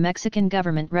 the Mexican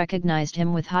government recognized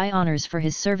him with high honors for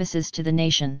his services to the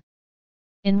nation.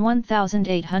 In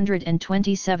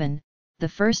 1827, the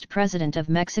first president of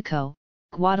Mexico,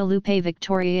 Guadalupe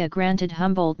Victoria, granted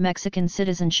Humboldt Mexican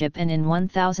citizenship, and in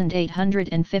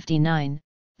 1859,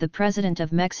 the president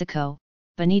of Mexico,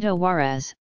 Benito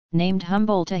Juárez, named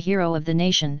Humboldt a hero of the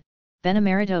nation,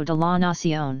 Benemérito de la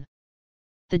Nación.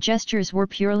 The gestures were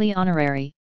purely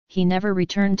honorary, he never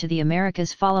returned to the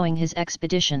Americas following his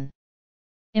expedition.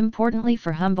 Importantly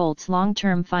for Humboldt's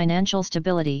long-term financial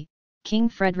stability, King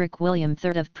Frederick William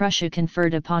III of Prussia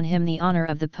conferred upon him the honor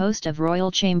of the post of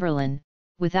Royal Chamberlain,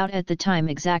 without at the time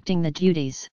exacting the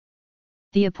duties.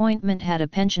 The appointment had a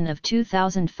pension of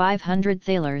 2,500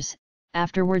 thalers,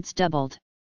 afterwards doubled.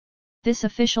 This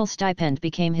official stipend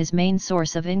became his main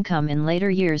source of income in later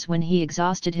years when he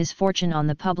exhausted his fortune on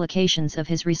the publications of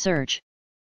his research.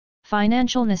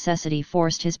 Financial necessity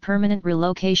forced his permanent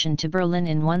relocation to Berlin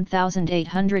in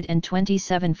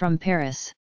 1827 from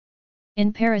Paris.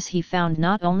 In Paris he found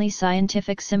not only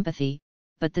scientific sympathy,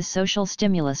 but the social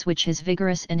stimulus which his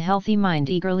vigorous and healthy mind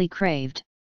eagerly craved.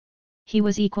 He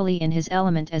was equally in his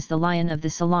element as the lion of the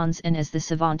salons and as the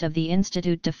savant of the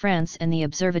Institut de France and the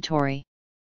Observatory.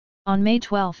 On May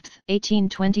 12,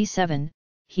 1827,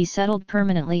 he settled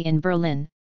permanently in Berlin,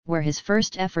 where his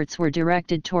first efforts were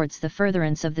directed towards the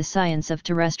furtherance of the science of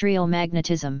terrestrial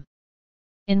magnetism.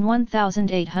 In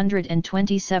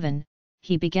 1827,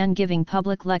 he began giving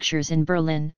public lectures in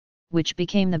Berlin, which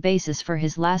became the basis for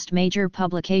his last major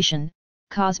publication,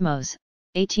 Cosmos,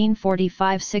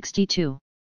 1845-62.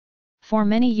 For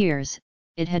many years,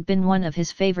 it had been one of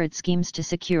his favorite schemes to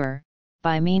secure,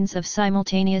 by means of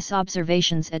simultaneous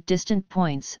observations at distant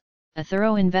points, a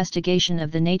thorough investigation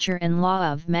of the nature and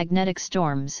law of magnetic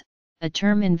storms, a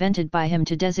term invented by him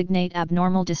to designate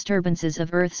abnormal disturbances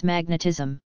of Earth's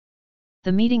magnetism.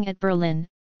 The meeting at Berlin,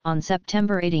 on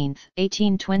September 18,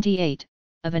 1828,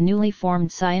 of a newly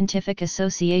formed scientific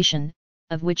association,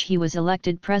 of which he was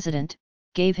elected president,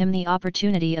 gave him the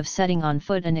opportunity of setting on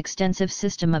foot an extensive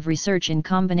system of research in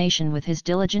combination with his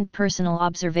diligent personal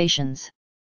observations.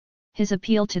 His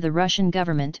appeal to the Russian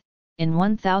government, in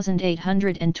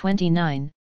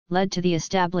 1829, led to the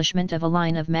establishment of a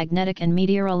line of magnetic and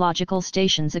meteorological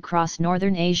stations across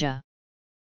northern Asia.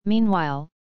 Meanwhile,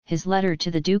 his letter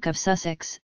to the Duke of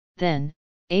Sussex, then,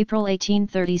 April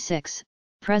 1836,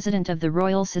 President of the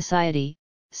Royal Society,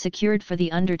 secured for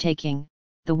the undertaking,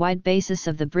 the wide basis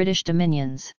of the British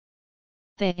dominions.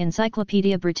 The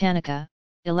Encyclopaedia Britannica,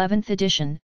 11th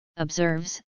edition,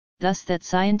 observes, thus that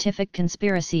scientific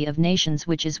conspiracy of nations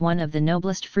which is one of the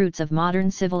noblest fruits of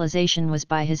modern civilization was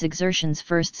by his exertions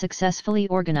first successfully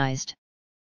organized.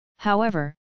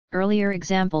 However, earlier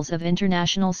examples of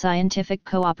international scientific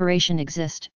cooperation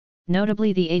exist,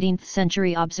 notably the 18th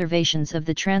century observations of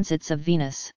the transits of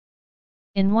Venus.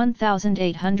 In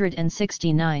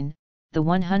 1869, the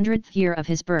 100th year of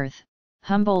his birth,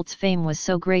 Humboldt's fame was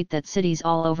so great that cities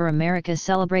all over America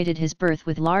celebrated his birth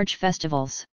with large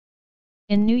festivals.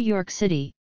 In New York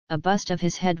City, a bust of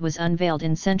his head was unveiled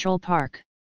in Central Park.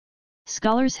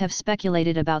 Scholars have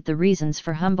speculated about the reasons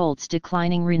for Humboldt's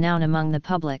declining renown among the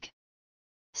public.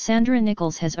 Sandra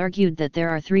Nichols has argued that there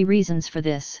are three reasons for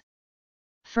this.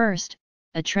 First,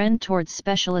 a trend towards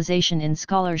specialization in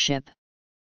scholarship.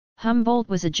 Humboldt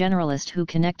was a generalist who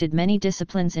connected many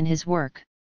disciplines in his work.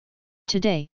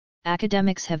 Today,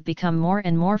 academics have become more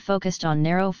and more focused on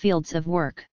narrow fields of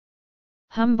work.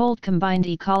 Humboldt combined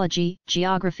ecology,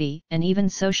 geography, and even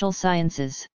social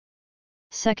sciences.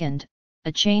 Second,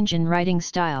 a change in writing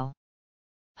style.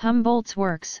 Humboldt's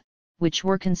works, which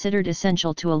were considered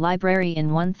essential to a library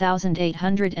in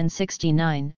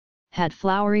 1869, had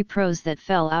flowery prose that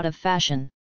fell out of fashion.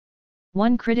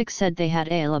 One critic said they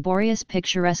had a laborious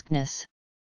picturesqueness.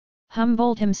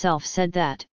 Humboldt himself said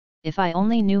that, if I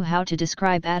only knew how to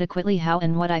describe adequately how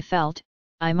and what I felt,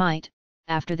 I might,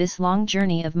 after this long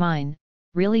journey of mine,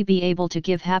 really be able to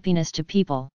give happiness to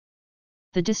people.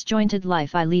 The disjointed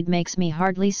life I lead makes me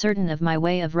hardly certain of my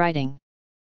way of writing.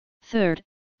 Third,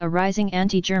 a rising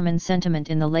anti-German sentiment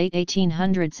in the late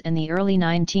 1800s and the early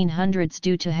 1900s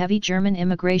due to heavy German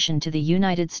immigration to the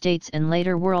United States and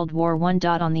later World War I.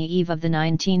 On the eve of the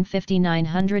 1959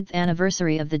 100th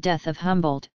anniversary of the death of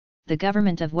Humboldt, the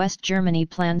government of West Germany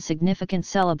planned significant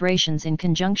celebrations in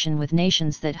conjunction with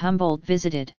nations that Humboldt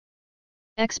visited.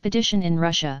 Expedition in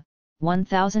Russia,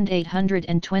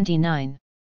 1829.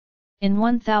 In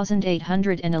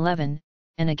 1811,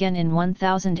 and again in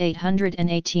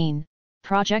 1818,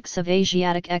 projects of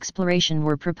Asiatic exploration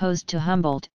were proposed to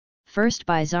Humboldt, first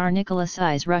by Tsar Nicholas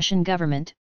I's Russian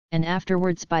government, and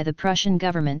afterwards by the Prussian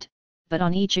government, but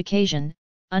on each occasion,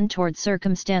 untoward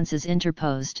circumstances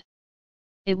interposed.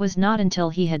 It was not until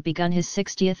he had begun his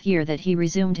 60th year that he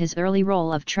resumed his early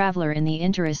role of traveler in the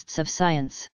interests of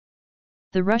science.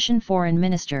 The Russian foreign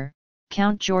minister,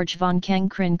 Count George von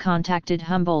Kankrin, contacted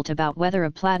Humboldt about whether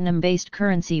a platinum-based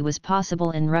currency was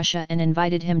possible in Russia and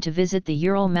invited him to visit the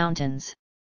Ural Mountains.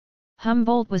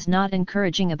 Humboldt was not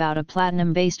encouraging about a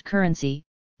platinum-based currency,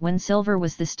 when silver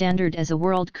was the standard as a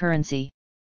world currency.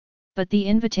 But the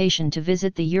invitation to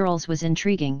visit the Urals was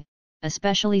intriguing,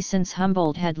 especially since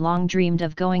Humboldt had long dreamed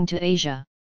of going to Asia.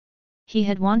 He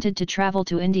had wanted to travel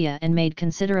to India and made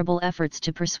considerable efforts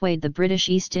to persuade the British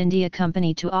East India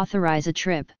Company to authorize a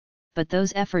trip, but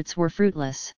those efforts were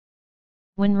fruitless.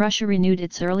 When Russia renewed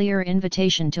its earlier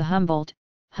invitation to Humboldt,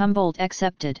 Humboldt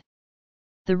accepted.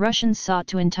 The Russians sought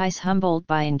to entice Humboldt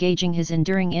by engaging his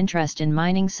enduring interest in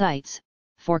mining sites,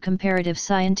 for comparative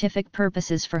scientific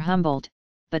purposes for Humboldt,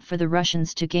 but for the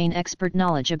Russians to gain expert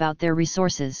knowledge about their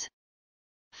resources.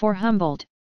 For Humboldt,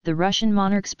 the Russian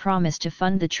monarch's promise to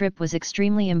fund the trip was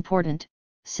extremely important,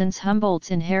 since Humboldt's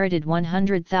inherited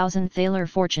 100,000 thaler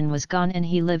fortune was gone and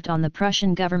he lived on the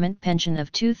Prussian government pension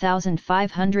of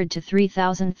 2,500 to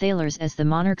 3,000 thalers as the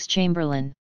monarch's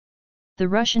chamberlain. The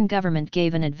Russian government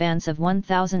gave an advance of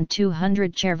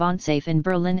 1,200 chervontsev in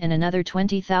Berlin and another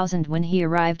 20,000 when he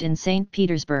arrived in St.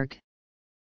 Petersburg.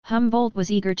 Humboldt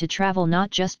was eager to travel not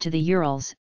just to the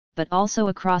Urals, but also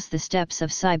across the steppes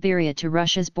of Siberia to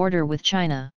Russia's border with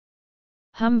China.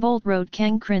 Humboldt wrote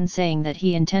Kang-Krin saying that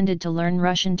he intended to learn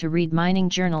Russian to read mining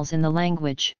journals in the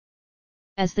language.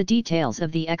 As the details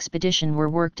of the expedition were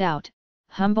worked out,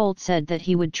 Humboldt said that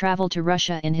he would travel to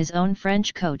Russia in his own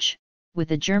French coach,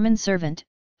 with a German servant,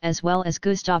 as well as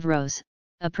Gustav Rose,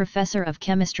 a professor of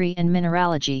chemistry and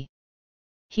mineralogy.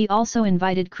 He also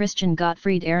invited Christian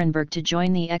Gottfried Ehrenberg to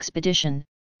join the expedition,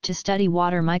 to study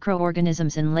water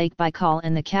microorganisms in Lake Baikal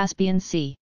and the Caspian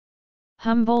Sea.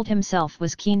 Humboldt himself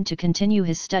was keen to continue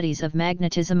his studies of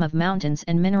magnetism of mountains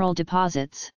and mineral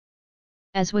deposits.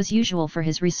 As was usual for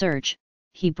his research,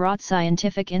 he brought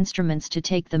scientific instruments to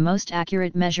take the most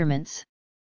accurate measurements.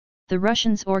 The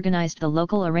Russians organized the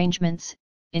local arrangements,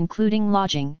 including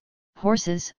lodging,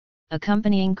 horses,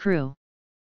 accompanying crew.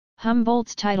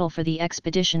 Humboldt's title for the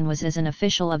expedition was as an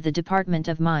official of the Department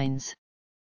of Mines.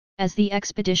 As the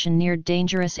expedition neared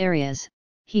dangerous areas,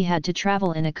 he had to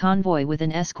travel in a convoy with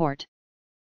an escort.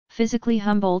 Physically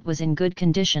Humboldt was in good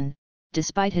condition,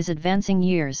 despite his advancing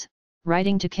years,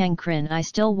 writing to Kang-Krin, "I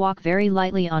still walk very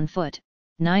lightly on foot,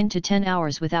 9 to 10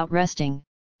 hours without resting,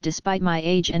 despite my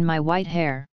age and my white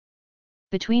hair."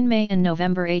 Between May and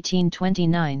November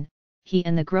 1829, he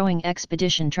and the growing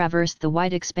expedition traversed the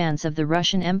wide expanse of the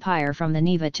Russian Empire from the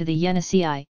Neva to the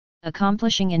Yenisei,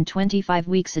 accomplishing in 25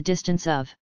 weeks a distance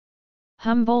of.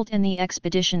 Humboldt and the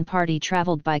expedition party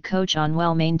traveled by coach on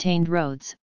well-maintained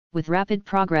roads, with rapid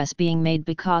progress being made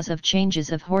because of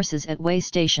changes of horses at way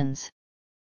stations.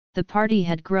 The party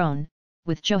had grown,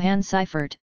 with Johann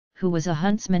Seifert, who was a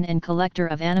huntsman and collector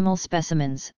of animal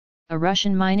specimens, a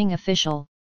Russian mining official,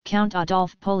 Count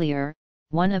Adolphe Polier,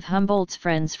 one of Humboldt's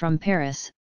friends from Paris,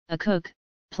 a cook,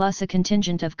 plus a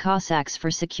contingent of Cossacks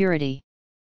for security.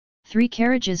 3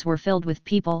 carriages were filled with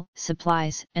people,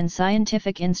 supplies, and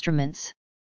scientific instruments.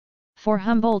 For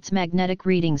Humboldt's magnetic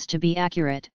readings to be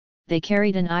accurate, they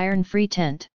carried an iron-free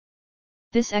tent.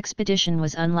 This expedition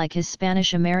was unlike his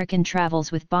Spanish-American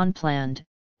travels with Bonpland,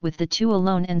 with the 2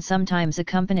 alone and sometimes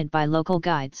accompanied by local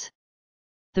guides.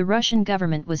 The Russian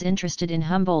government was interested in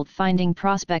Humboldt finding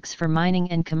prospects for mining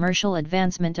and commercial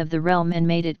advancement of the realm and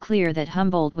made it clear that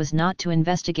Humboldt was not to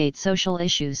investigate social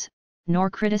issues, nor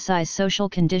criticize social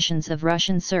conditions of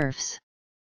Russian serfs.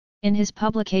 In his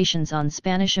publications on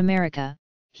Spanish America,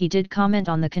 he did comment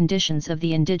on the conditions of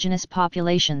the indigenous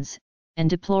populations, and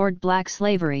deplored black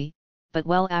slavery, but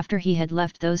well after he had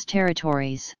left those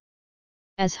territories.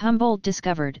 As Humboldt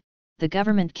discovered, the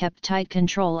government kept tight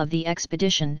control of the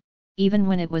expedition, even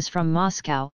when it was from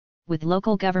Moscow, with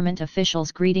local government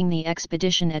officials greeting the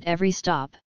expedition at every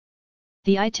stop.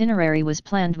 The itinerary was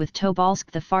planned with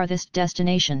Tobolsk the farthest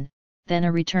destination, then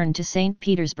a return to St.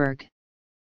 Petersburg.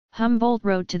 Humboldt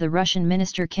wrote to the Russian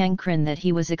minister Kang-Krin that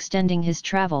he was extending his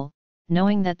travel,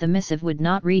 knowing that the missive would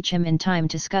not reach him in time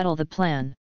to scuttle the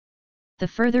plan. The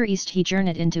further east he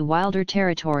journeyed into wilder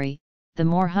territory, the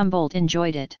more Humboldt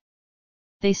enjoyed it.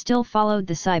 They still followed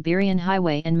the Siberian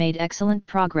highway and made excellent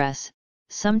progress,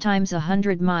 sometimes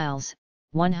 100 miles,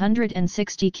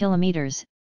 160 kilometers,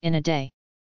 in a day.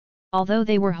 Although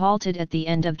they were halted at the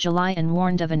end of July and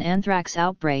warned of an anthrax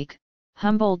outbreak,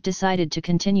 Humboldt decided to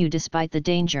continue despite the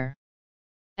danger.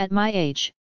 "At my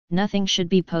age, nothing should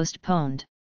be postponed."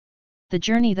 The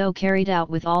journey, though carried out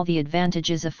with all the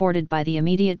advantages afforded by the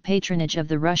immediate patronage of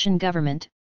the Russian government,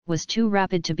 was too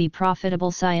rapid to be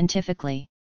profitable scientifically.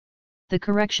 The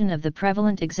correction of the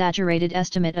prevalent exaggerated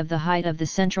estimate of the height of the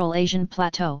Central Asian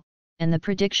Plateau, and the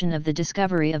prediction of the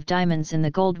discovery of diamonds in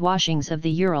the gold washings of the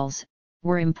Urals,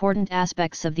 were important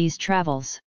aspects of these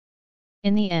travels.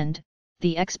 In the end,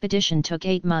 the expedition took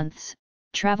 8 months,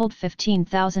 traveled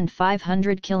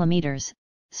 15,500 kilometers,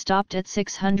 stopped at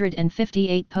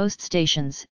 658 post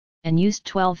stations, and used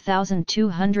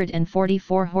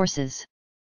 12,244 horses.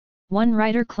 One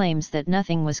writer claims that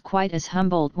nothing was quite as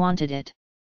Humboldt wanted it.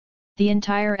 The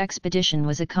entire expedition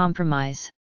was a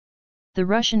compromise. The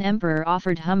Russian emperor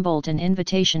offered Humboldt an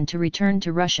invitation to return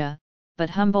to Russia, but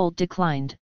Humboldt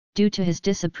declined, due to his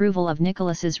disapproval of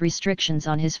Nicholas's restrictions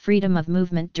on his freedom of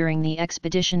movement during the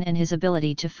expedition and his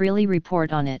ability to freely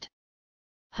report on it.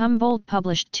 Humboldt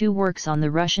published 2 works on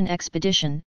the Russian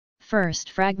expedition,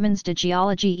 first Fragments de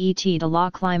géologie et de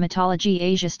la climatologie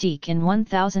asiatique in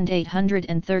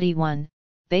 1831,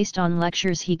 based on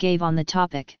lectures he gave on the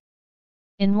topic.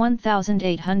 In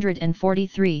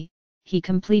 1843, he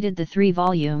completed the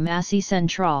 3-volume Asie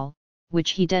Centrale,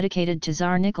 which he dedicated to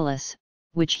Tsar Nicholas,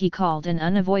 which he called an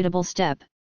unavoidable step,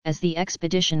 as the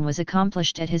expedition was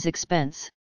accomplished at his expense.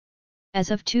 As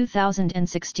of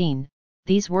 2016,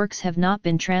 these works have not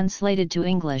been translated to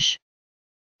English.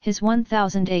 His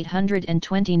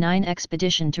 1829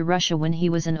 expedition to Russia when he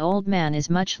was an old man is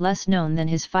much less known than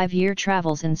his 5-year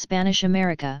travels in Spanish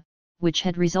America, which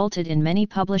had resulted in many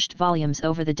published volumes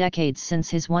over the decades since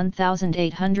his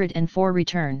 1804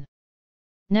 return.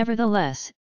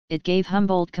 Nevertheless, it gave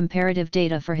Humboldt comparative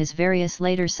data for his various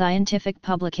later scientific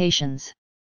publications.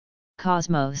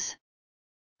 Cosmos.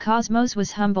 Cosmos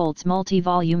was Humboldt's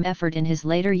multi-volume effort in his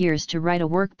later years to write a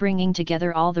work bringing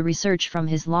together all the research from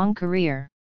his long career.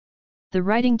 The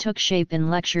writing took shape in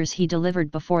lectures he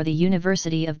delivered before the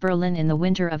University of Berlin in the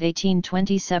winter of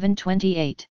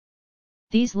 1827-28.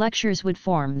 These lectures would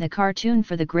form the cartoon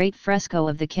for the great fresco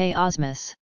of the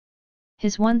Cosmos.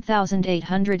 His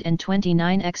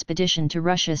 1829 expedition to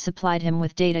Russia supplied him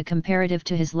with data comparative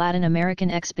to his Latin American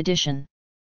expedition.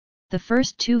 The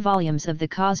first 2 volumes of the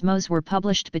Cosmos were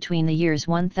published between the years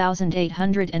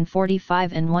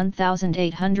 1845 and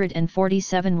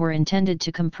 1847 were intended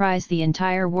to comprise the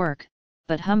entire work,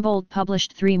 but Humboldt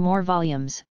published 3 more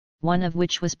volumes, one of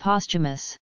which was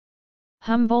posthumous.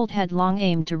 Humboldt had long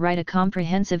aimed to write a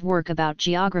comprehensive work about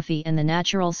geography and the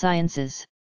natural sciences.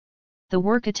 The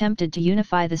work attempted to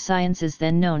unify the sciences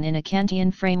then known in a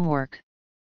Kantian framework.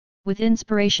 With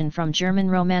inspiration from German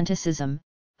Romanticism,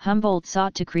 Humboldt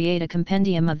sought to create a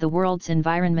compendium of the world's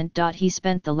environment. He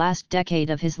spent the last decade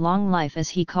of his long life, as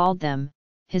he called them,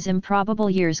 his improbable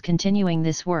years, continuing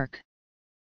this work.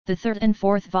 The 3rd and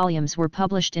 4th volumes were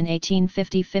published in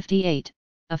 1850-58,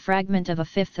 a fragment of a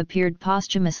 5th appeared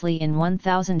posthumously in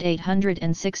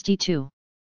 1862.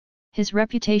 His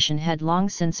reputation had long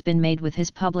since been made with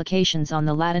his publications on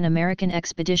the Latin American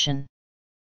expedition.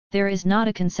 There is not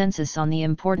a consensus on the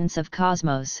importance of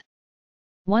Cosmos.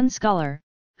 One scholar,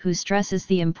 who stresses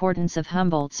the importance of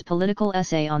Humboldt's political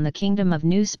essay on the Kingdom of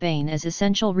New Spain as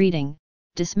essential reading,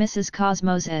 dismisses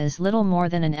Cosmos as little more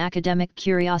than an academic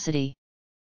curiosity.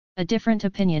 A different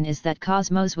opinion is that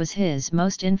Cosmos was his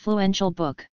most influential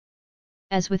book.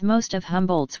 As with most of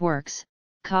Humboldt's works,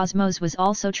 Cosmos was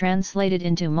also translated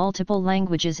into multiple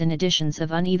languages in editions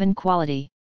of uneven quality.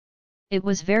 It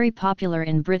was very popular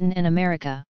in Britain and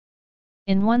America.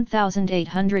 In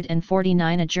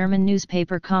 1849 a German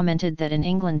newspaper commented that in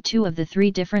England 2 of the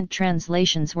 3 different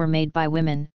translations were made by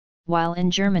women, while in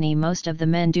Germany most of the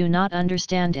men do not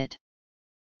understand it.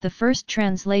 The first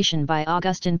translation by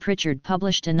Augustine Pritchard,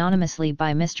 published anonymously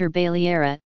by Mr.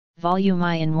 Bailey Volume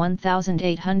I in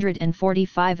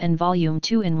 1845 and Volume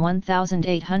II in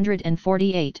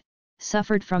 1848,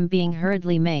 suffered from being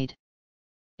hurriedly made.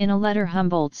 In a letter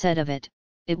Humboldt said of it,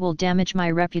 "It will damage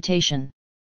my reputation.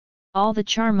 All the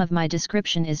charm of my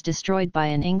description is destroyed by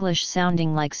an English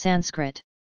sounding like Sanskrit."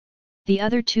 The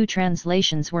other 2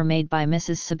 translations were made by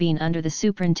Mrs. Sabine under the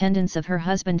superintendence of her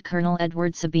husband Colonel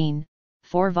Edward Sabine,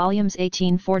 4 volumes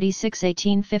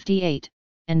 1846-1858,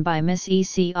 and by Miss E.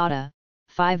 C. Otta,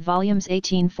 5 volumes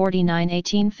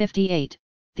 1849-1858,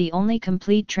 the only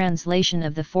complete translation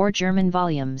of the 4 German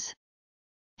volumes.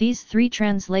 These 3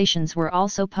 translations were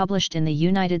also published in the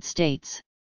United States.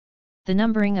 The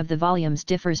numbering of the volumes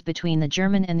differs between the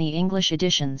German and the English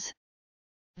editions.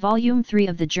 Volume 3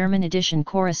 of the German edition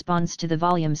corresponds to the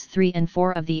volumes 3 and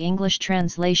 4 of the English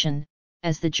translation,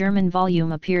 as the German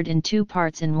volume appeared in 2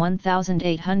 parts in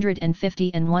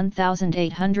 1850 and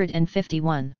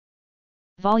 1851.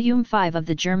 Volume 5 of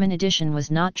the German edition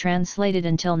was not translated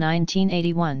until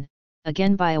 1981,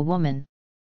 again by a woman.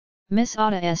 Miss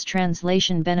Otta's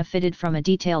translation benefited from a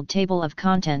detailed table of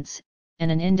contents, and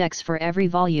an index for every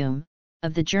volume.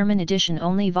 Of the German edition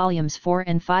only volumes 4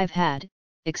 and 5 had,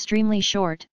 extremely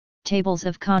short, tables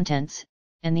of contents,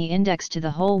 and the index to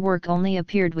the whole work only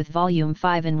appeared with volume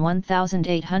 5 in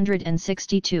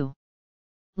 1862.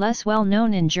 Less well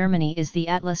known in Germany is the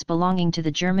atlas belonging to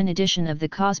the German edition of the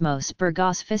Cosmos,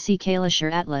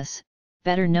 Physikalischer Atlas,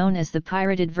 better known as the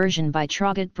pirated version by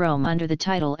Traugott Brome under the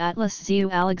title Atlas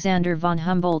zu Alexander von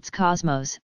Humboldt's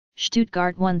Cosmos,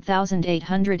 Stuttgart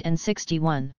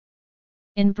 1861.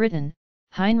 In Britain,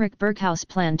 Heinrich Berghaus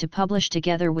planned to publish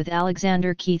together with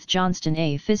Alexander Keith Johnston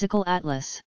a physical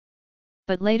atlas.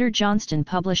 but later Johnston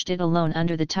published it alone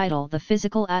under the title The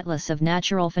Physical Atlas of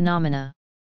Natural Phenomena.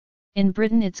 In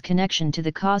Britain its connection to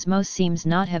the cosmos seems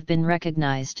not have been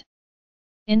recognized.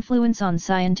 Influence on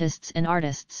scientists and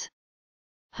artists.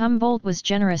 Humboldt was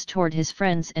generous toward his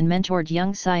friends and mentored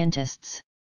young scientists.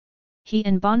 He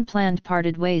and Bonpland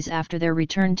parted ways after their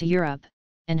return to Europe,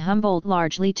 and Humboldt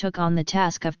largely took on the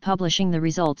task of publishing the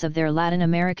results of their Latin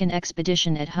American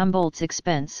expedition at Humboldt's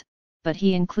expense, but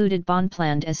he included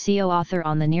Bonpland as co-author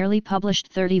on the nearly published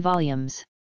 30 volumes.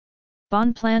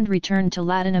 Bonpland returned to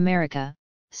Latin America,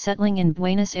 settling in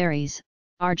Buenos Aires,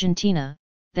 Argentina,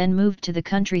 then moved to the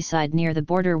countryside near the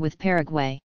border with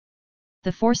Paraguay.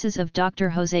 The forces of Dr.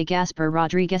 José Gaspar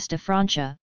Rodríguez de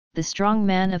Francia, the strong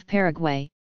man of Paraguay,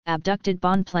 abducted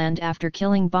Bonpland after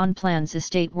killing Bonpland's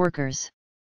estate workers.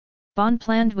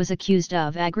 Bonpland was accused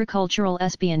of agricultural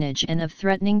espionage and of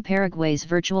threatening Paraguay's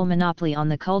virtual monopoly on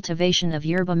the cultivation of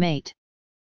yerba mate.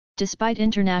 Despite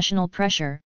international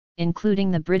pressure,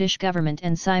 including the British government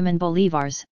and Simon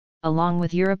Bolívar's, along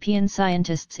with European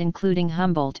scientists including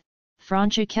Humboldt,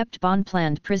 Francia kept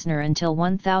Bonpland prisoner until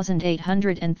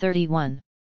 1831.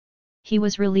 He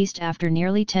was released after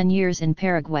nearly 10 years in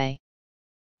Paraguay.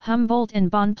 Humboldt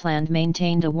and Bonpland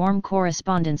maintained a warm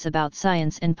correspondence about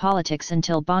science and politics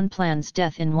until Bonpland's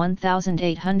death in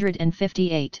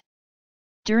 1858.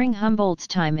 During Humboldt's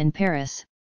time in Paris,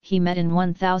 he met in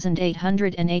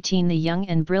 1818 the young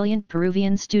and brilliant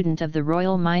Peruvian student of the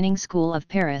Royal Mining School of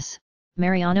Paris,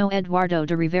 Mariano Eduardo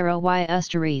de Rivera y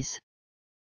Usturiz.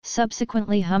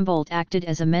 Subsequently Humboldt acted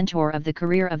as a mentor of the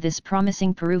career of this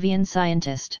promising Peruvian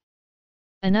scientist.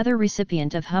 Another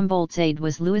recipient of Humboldt's aid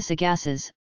was Luis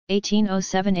Agassiz,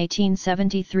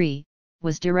 1807–1873,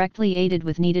 was directly aided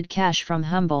with needed cash from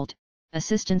Humboldt,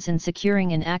 assistance in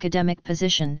securing an academic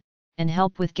position, and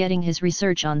help with getting his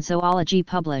research on zoology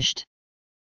published.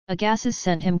 Agassiz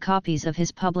sent him copies of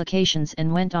his publications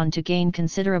and went on to gain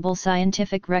considerable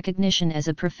scientific recognition as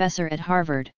a professor at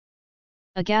Harvard.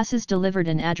 Agassiz delivered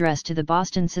an address to the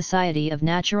Boston Society of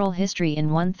Natural History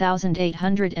in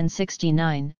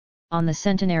 1869, on the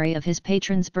centenary of his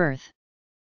patron's birth.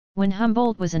 When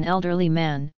Humboldt was an elderly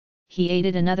man, he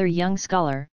aided another young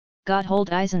scholar, Gotthold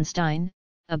Eisenstein,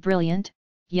 a brilliant,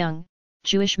 young,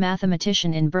 Jewish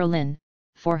mathematician in Berlin,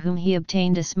 for whom he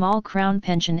obtained a small crown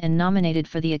pension and nominated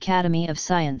for the Academy of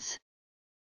Science.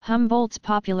 Humboldt's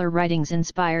popular writings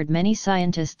inspired many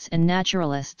scientists and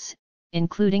naturalists,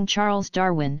 including Charles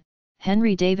Darwin,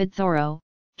 Henry David Thoreau,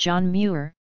 John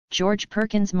Muir, George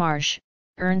Perkins Marsh,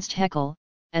 Ernst Haeckel,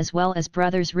 as well as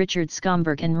brothers Richard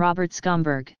Schomburgk and Robert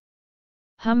Schomburgk.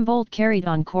 Humboldt carried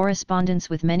on correspondence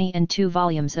with many, and 2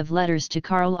 volumes of letters to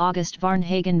Carl August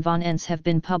Varnhagen von Ense have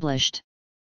been published.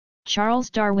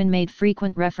 Charles Darwin made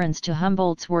frequent reference to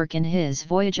Humboldt's work in his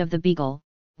Voyage of the Beagle,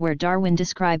 where Darwin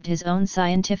described his own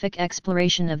scientific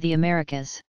exploration of the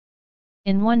Americas.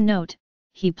 In one note,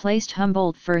 he placed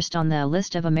Humboldt first on the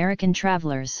list of American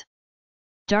travelers.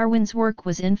 Darwin's work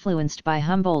was influenced by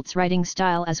Humboldt's writing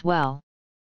style as well.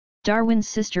 Darwin's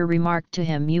sister remarked to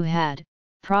him, "You had,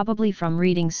 probably from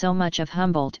reading so much of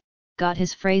Humboldt, got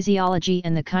his phraseology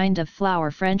and the kind of flower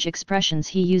French expressions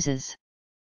he uses."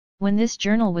 When this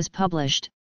journal was published,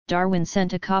 Darwin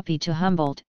sent a copy to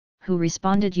Humboldt, who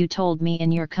responded, "You told me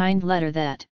in your kind letter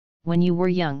that, when you were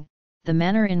young, the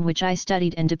manner in which I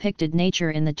studied and depicted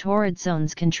nature in the torrid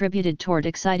zones contributed toward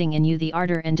exciting in you the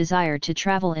ardor and desire to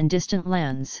travel in distant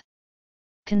lands.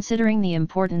 Considering the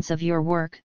importance of your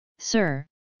work, sir,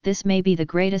 this may be the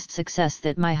greatest success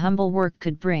that my humble work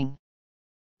could bring."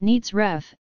 Needs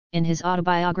ref. In his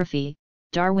autobiography,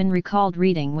 Darwin recalled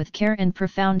reading with care and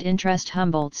profound interest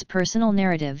Humboldt's personal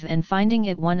narrative and finding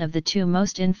it one of the 2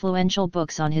 most influential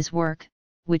books on his work,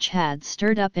 which had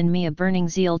stirred up in me a burning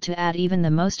zeal to add even the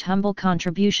most humble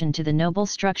contribution to the noble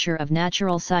structure of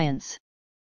natural science.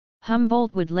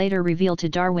 Humboldt would later reveal to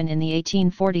Darwin in the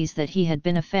 1840s that he had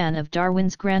been a fan of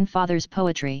Darwin's grandfather's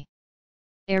poetry.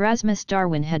 Erasmus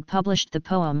Darwin had published the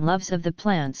poem Loves of the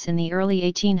Plants in the early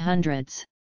 1800s.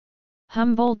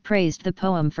 Humboldt praised the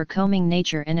poem for combing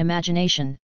nature and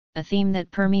imagination, a theme that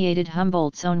permeated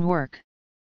Humboldt's own work.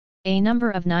 A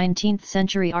number of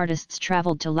 19th-century artists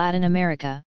traveled to Latin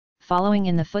America, following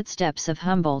in the footsteps of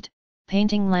Humboldt,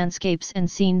 painting landscapes and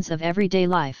scenes of everyday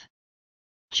life.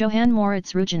 Johann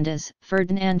Moritz Rugendas,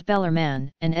 Ferdinand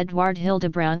Bellarmine, and Eduard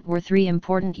Hildebrandt were 3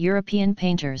 important European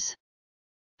painters.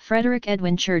 Frederick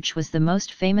Edwin Church was the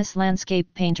most famous landscape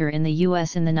painter in the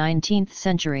U.S. in the 19th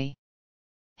century.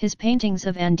 His paintings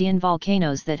of Andean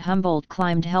volcanoes that Humboldt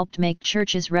climbed helped make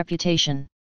Church's reputation.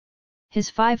 His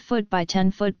 5-foot by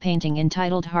 10-foot painting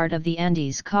entitled Heart of the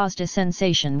Andes caused a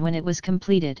sensation when it was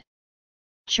completed.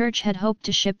 Church had hoped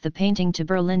to ship the painting to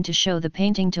Berlin to show the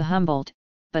painting to Humboldt,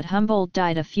 but Humboldt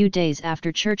died a few days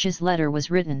after Church's letter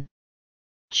was written.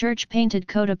 Church painted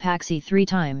Cotopaxi 3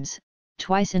 times,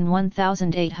 twice in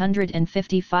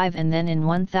 1855 and then in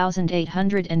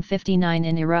 1859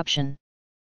 in eruption.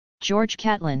 George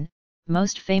Catlin,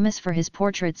 most famous for his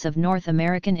portraits of North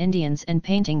American Indians and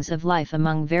paintings of life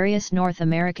among various North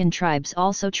American tribes,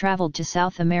 also traveled to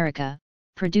South America,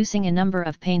 producing a number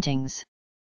of paintings.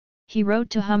 He wrote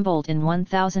to Humboldt in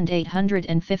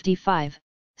 1855,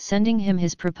 sending him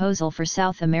his proposal for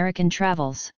South American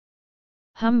travels.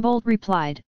 Humboldt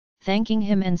replied, thanking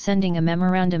him and sending a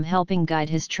memorandum helping guide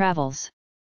his travels.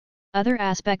 Other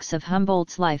aspects of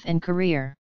Humboldt's life and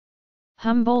career.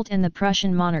 Humboldt and the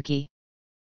Prussian monarchy.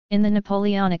 In the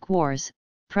Napoleonic Wars,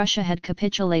 Prussia had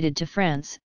capitulated to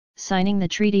France, signing the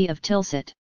Treaty of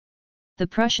Tilsit. The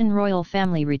Prussian royal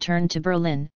family returned to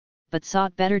Berlin, but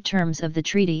sought better terms of the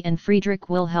treaty, and Friedrich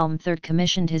Wilhelm III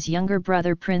commissioned his younger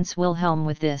brother Prince Wilhelm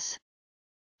with this.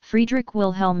 Friedrich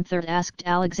Wilhelm III asked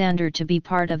Alexander to be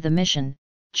part of the mission,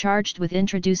 charged with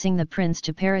introducing the prince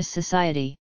to Paris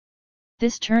society.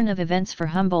 This turn of events for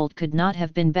Humboldt could not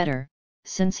have been better,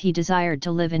 since he desired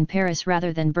to live in Paris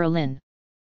rather than Berlin.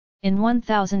 In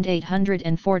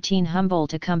 1814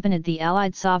 Humboldt accompanied the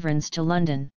Allied sovereigns to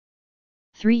London.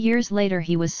 3 years later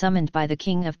he was summoned by the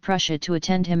King of Prussia to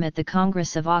attend him at the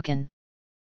Congress of Aachen.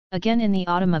 Again in the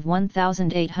autumn of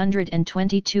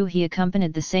 1822 he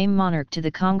accompanied the same monarch to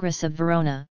the Congress of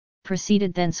Verona,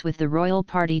 proceeded thence with the royal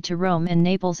party to Rome and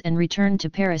Naples, and returned to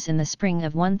Paris in the spring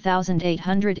of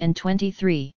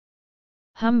 1823.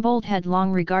 Humboldt had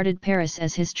long regarded Paris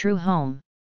as his true home.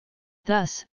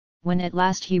 Thus, when at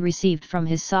last he received from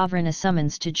his sovereign a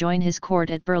summons to join his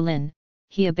court at Berlin,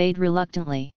 he obeyed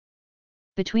reluctantly.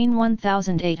 Between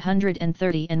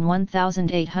 1830 and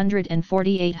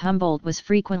 1848 Humboldt was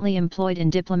frequently employed in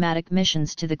diplomatic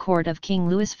missions to the court of King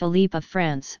Louis Philippe of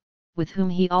France, with whom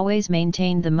he always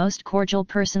maintained the most cordial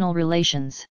personal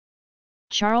relations.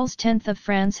 Charles X of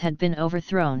France had been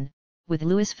overthrown, with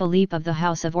Louis Philippe of the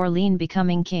House of Orléans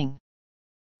becoming king.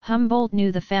 Humboldt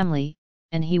knew the family,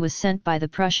 and he was sent by the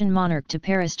Prussian monarch to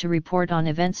Paris to report on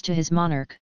events to his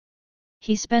monarch.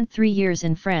 He spent 3 years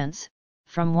in France,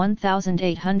 from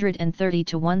 1830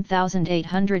 to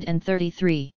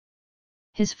 1833.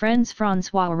 His friends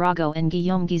François Arago and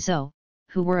Guillaume Guizot,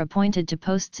 who were appointed to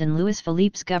posts in Louis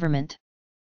Philippe's government.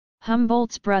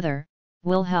 Humboldt's brother,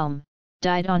 Wilhelm,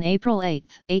 died on April 8,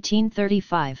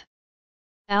 1835.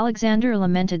 Alexander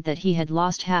lamented that he had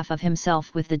lost half of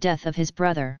himself with the death of his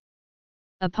brother.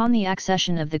 Upon the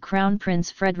accession of the Crown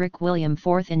Prince Frederick William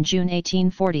IV in June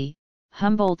 1840,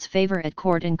 Humboldt's favor at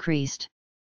court increased.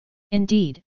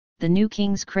 Indeed, the new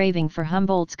king's craving for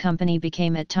Humboldt's company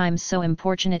became at times so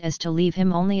importunate as to leave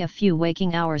him only a few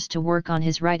waking hours to work on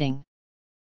his writing.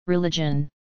 Religion.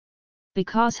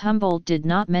 Because Humboldt did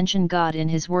not mention God in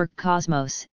his work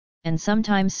Cosmos, and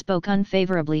sometimes spoke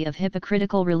unfavorably of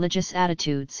hypocritical religious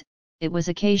attitudes, it was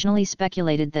occasionally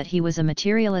speculated that he was a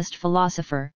materialist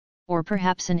philosopher, or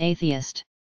perhaps an atheist.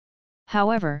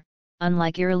 However,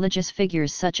 unlike irreligious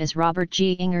figures such as Robert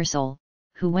G. Ingersoll,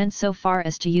 who went so far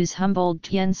as to use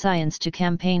Humboldtian science to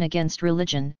campaign against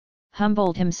religion,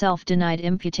 Humboldt himself denied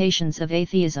imputations of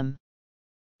atheism.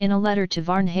 In a letter to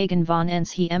Varnhagen von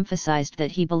Ense he emphasized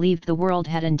that he believed the world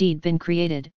had indeed been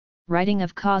created, writing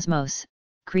of cosmos,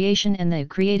 creation and the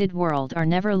created world are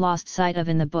never lost sight of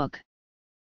in the book.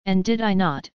 And did I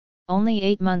not, only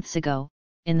 8 months ago,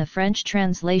 in the French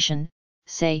translation,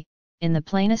 say, in the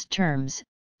plainest terms,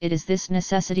 it is this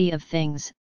necessity of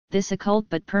things, this occult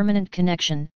but permanent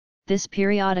connection, this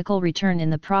periodical return in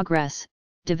the progress,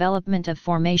 development of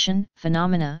formation,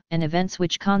 phenomena, and events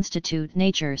which constitute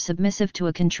nature submissive to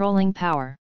a controlling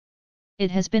power.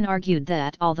 It has been argued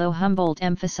that although Humboldt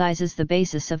emphasizes the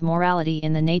basis of morality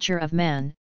in the nature of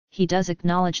man, he does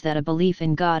acknowledge that a belief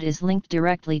in God is linked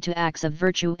directly to acts of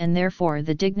virtue, and therefore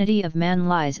the dignity of man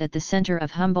lies at the center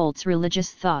of Humboldt's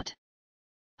religious thought.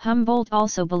 Humboldt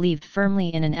also believed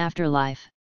firmly in an afterlife.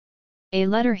 A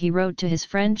letter he wrote to his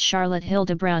friend Charlotte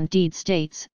Hildebrand Deed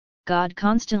states, God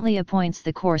constantly appoints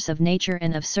the course of nature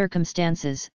and of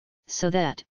circumstances, so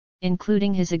that,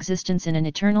 including his existence in an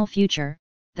eternal future,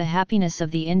 the happiness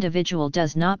of the individual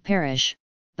does not perish,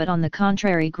 but on the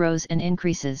contrary grows and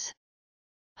increases.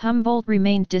 Humboldt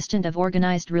remained distant of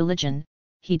organized religion.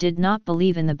 He did not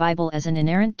believe in the Bible as an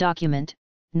inerrant document,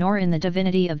 nor in the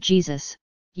divinity of Jesus,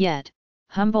 yet,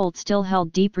 Humboldt still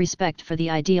held deep respect for the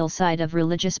ideal side of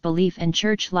religious belief and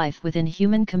church life within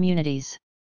human communities.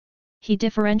 He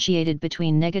differentiated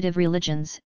between negative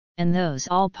religions, and those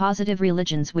all positive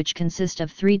religions which consist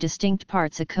of three distinct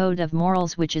parts: a code of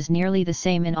morals which is nearly the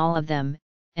same in all of them,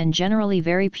 and generally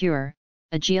very pure,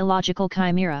 a geological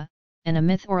chimera, and a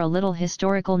myth or a little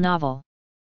historical novel.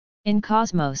 In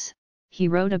Cosmos, he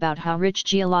wrote about how rich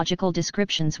geological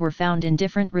descriptions were found in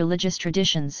different religious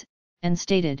traditions, and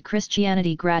stated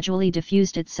Christianity gradually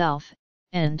diffused itself,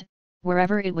 and,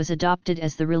 wherever it was adopted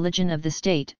as the religion of the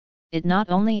state, it not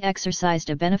only exercised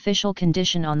a beneficial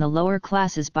condition on the lower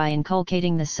classes by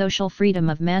inculcating the social freedom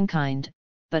of mankind,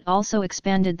 but also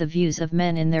expanded the views of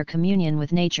men in their communion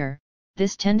with nature.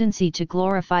 This tendency to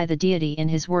glorify the deity in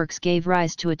his works gave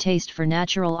rise to a taste for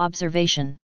natural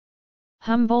observation.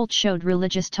 Humboldt showed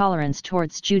religious tolerance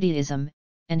towards Judaism,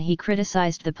 and he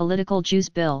criticized the political Jews'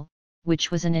 Bill, which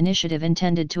was an initiative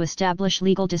intended to establish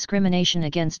legal discrimination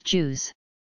against Jews.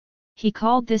 He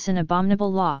called this an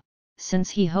abominable law,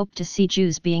 since he hoped to see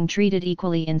Jews being treated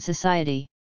equally in society.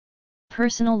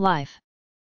 Personal life.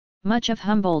 Much of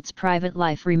Humboldt's private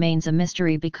life remains a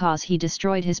mystery because he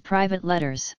destroyed his private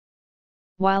letters.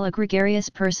 While a gregarious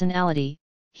personality,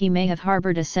 he may have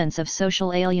harbored a sense of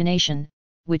social alienation,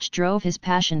 which drove his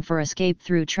passion for escape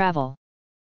through travel.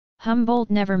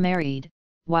 Humboldt never married,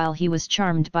 while he was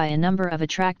charmed by a number of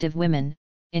attractive women,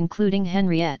 including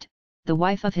Henriette, the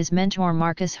wife of his mentor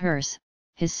Marcus Herz.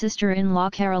 His sister-in-law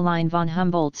Caroline von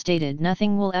Humboldt stated,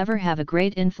 "Nothing will ever have a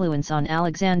great influence on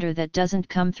Alexander that doesn't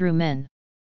come through men."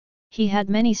 He had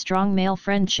many strong male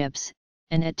friendships,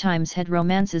 and at times had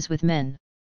romances with men.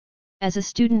 As a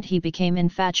student he became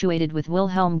infatuated with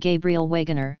Wilhelm Gabriel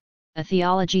Wegener, a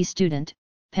theology student,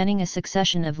 penning a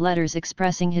succession of letters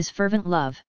expressing his fervent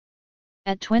love.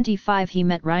 At 25 he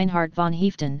met Reinhard von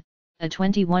Heften, a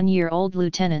 21-year-old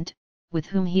lieutenant, with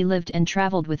whom he lived and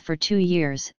traveled with for 2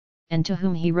 years, and to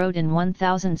whom he wrote in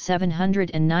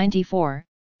 1794,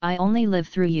 "I only live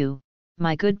through you,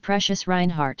 my good precious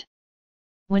Reinhard."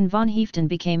 When von Heften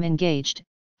became engaged,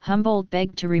 Humboldt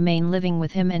begged to remain living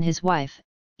with him and his wife.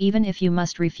 "Even if you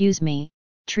must refuse me,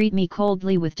 treat me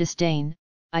coldly with disdain,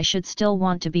 I should still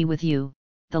want to be with you.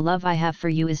 The love I have for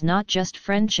you is not just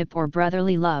friendship or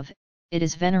brotherly love, it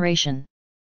is veneration."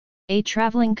 A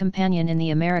traveling companion in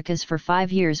the Americas for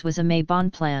 5 years was Aimé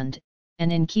Bonpland,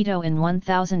 and in Quito in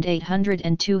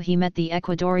 1802 he met the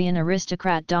Ecuadorian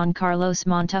aristocrat Don Carlos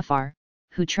Montufar,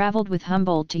 who traveled with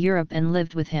Humboldt to Europe and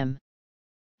lived with him.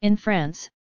 In France,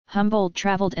 Humboldt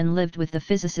traveled and lived with the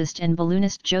physicist and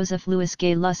balloonist Joseph-Louis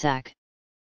Gay-Lussac.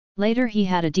 Later he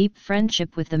had a deep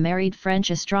friendship with the married French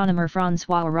astronomer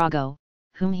François Arago,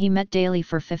 whom he met daily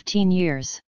for 15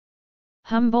 years.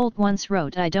 Humboldt once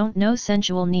wrote, "I don't know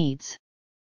sensual needs."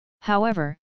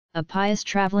 However, a pious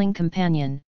traveling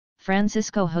companion,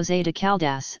 Francisco José de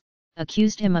Caldas,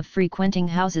 accused him of frequenting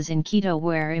houses in Quito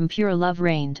where impure love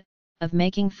reigned, of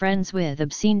making friends with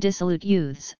obscene dissolute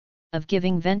youths, of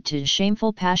giving vent to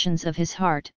shameful passions of his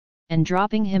heart, and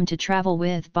dropping him to travel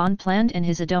with Bonpland and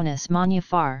his Adonis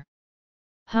Montufar.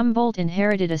 Humboldt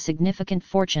inherited a significant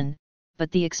fortune,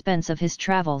 but the expense of his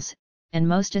travels, and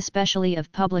most especially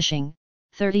of publishing,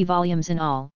 30 volumes in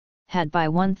all, had by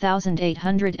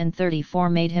 1834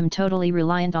 made him totally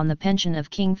reliant on the pension of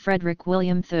King Frederick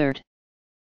William III.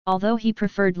 Although he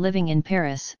preferred living in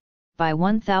Paris, by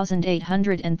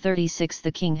 1836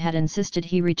 the king had insisted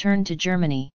he return to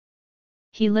Germany.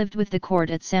 He lived with the court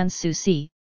at Sanssouci,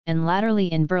 and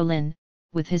latterly in Berlin,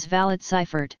 with his valet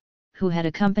Seifert, who had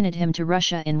accompanied him to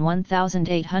Russia in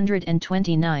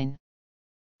 1829.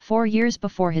 4 years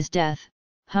before his death,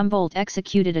 Humboldt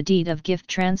executed a deed of gift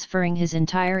transferring his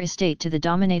entire estate to the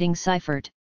dominating Seifert,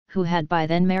 who had by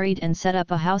then married and set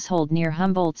up a household near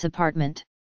Humboldt's apartment.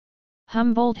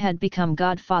 Humboldt had become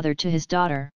godfather to his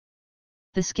daughter.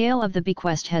 The scale of the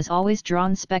bequest has always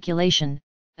drawn speculation,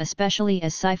 especially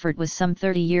as Seifert was some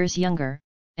 30 years younger,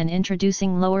 and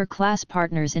introducing lower-class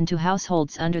partners into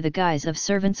households under the guise of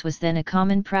servants was then a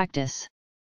common practice.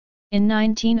 In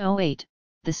 1908,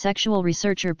 the sexual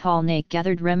researcher Paul Naik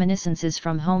gathered reminiscences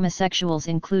from homosexuals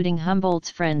including Humboldt's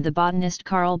friend the botanist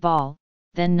Karl Ball,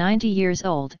 then 90 years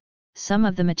old. Some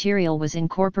of the material was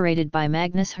incorporated by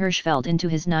Magnus Hirschfeld into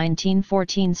his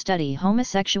 1914 study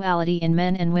Homosexuality in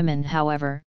Men and Women.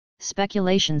 However,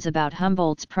 speculations about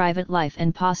Humboldt's private life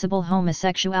and possible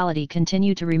homosexuality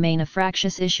continue to remain a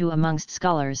fractious issue amongst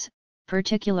scholars,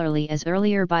 particularly as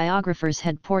earlier biographers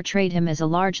had portrayed him as a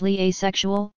largely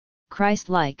asexual,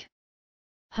 Christ-like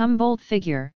Humboldt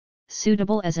figure,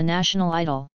 suitable as a national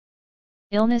idol.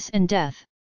 Illness and death.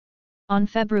 On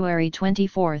February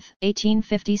 24,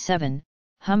 1857,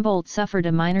 Humboldt suffered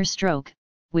a minor stroke,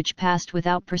 which passed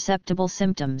without perceptible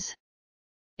symptoms.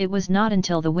 It was not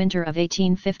until the winter of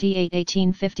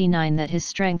 1858-1859 that his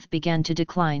strength began to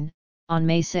decline, on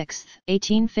May 6,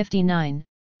 1859,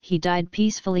 he died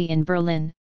peacefully in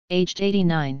Berlin, aged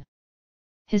 89.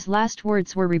 His last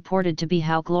words were reported to be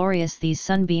 "How glorious these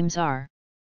sunbeams are!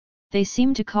 They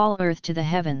seem to call earth to the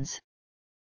heavens."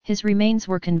 His remains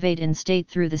were conveyed in state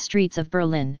through the streets of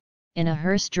Berlin, in a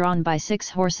hearse drawn by 6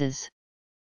 horses.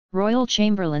 Royal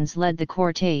chamberlains led the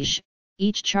cortege,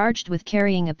 each charged with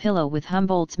carrying a pillow with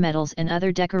Humboldt's medals and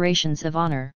other decorations of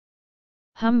honor.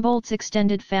 Humboldt's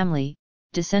extended family,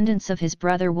 descendants of his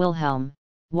brother Wilhelm,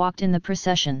 walked in the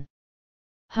procession.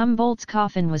 Humboldt's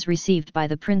coffin was received by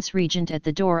the Prince Regent at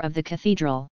the door of the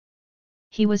cathedral.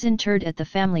 He was interred at the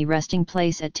family resting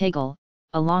place at Tegel,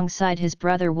 alongside his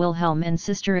brother Wilhelm and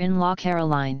sister-in-law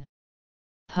Caroline.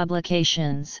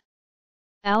 Publications.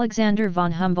 Alexander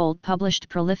von Humboldt published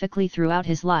prolifically throughout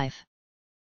his life.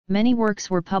 Many works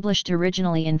were published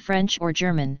originally in French or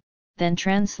German, then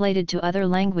translated to other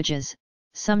languages,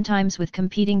 sometimes with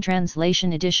competing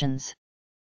translation editions.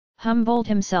 Humboldt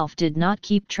himself did not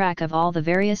keep track of all the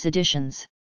various editions.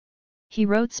 He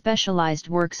wrote specialized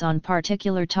works on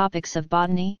particular topics of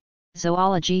botany,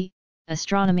 zoology,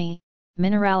 astronomy,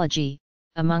 mineralogy,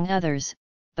 among others,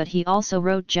 but he also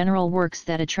wrote general works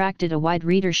that attracted a wide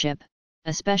readership,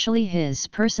 especially his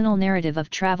personal narrative of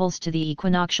travels to the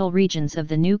equinoctial regions of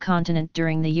the new continent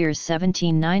during the years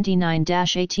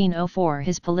 1799–1804.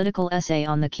 His political essay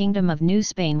on the Kingdom of New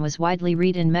Spain was widely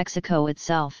read in Mexico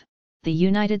itself, the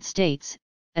United States,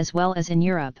 as well as in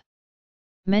Europe.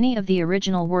 Many of the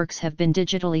original works have been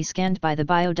digitally scanned by the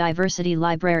Biodiversity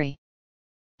Library.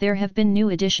 There have been new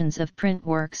editions of print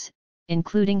works,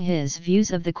 including his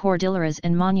Views of the Cordilleras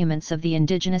and Monuments of the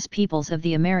Indigenous Peoples of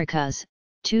the Americas,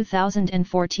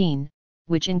 2014,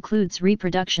 which includes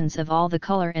reproductions of all the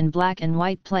color and black and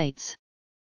white plates.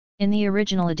 In the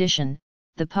original edition,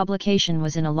 the publication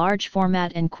was in a large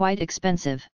format and quite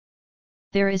expensive.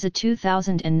 There is a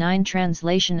 2009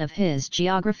 translation of his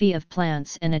Geography of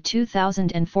Plants and a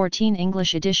 2014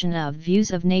 English edition of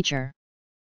Views of Nature.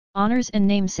 Honors and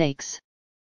namesakes.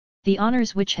 The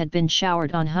honors which had been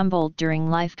showered on Humboldt during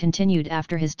life continued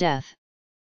after his death.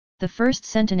 The first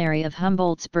centenary of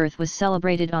Humboldt's birth was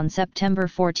celebrated on September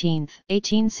 14,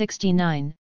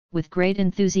 1869, with great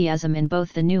enthusiasm in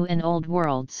both the New and Old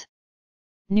worlds.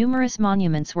 Numerous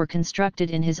monuments were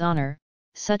constructed in his honor,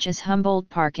 such as Humboldt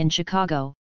Park in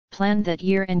Chicago, planned that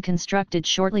year and constructed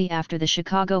shortly after the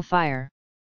Chicago fire.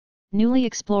 Newly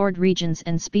explored regions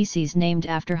and species named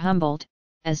after Humboldt,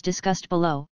 as discussed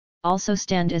below, also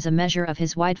stand as a measure of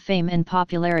his wide fame and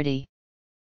popularity.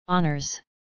 Honors.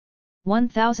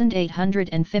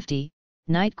 1850,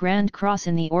 Knight Grand Cross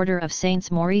in the Order of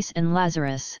Saints Maurice and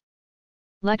Lazarus.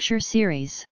 Lecture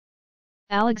Series.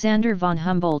 Alexander von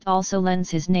Humboldt also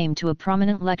lends his name to a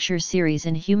prominent lecture series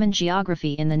in human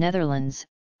geography in the Netherlands,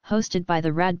 hosted by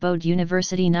the Radboud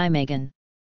University Nijmegen.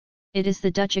 It is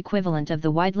the Dutch equivalent of the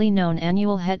widely known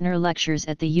annual Hetner Lectures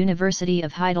at the University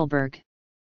of Heidelberg.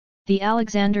 The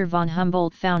Alexander von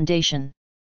Humboldt Foundation.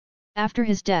 After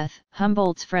his death,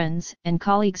 Humboldt's friends and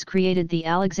colleagues created the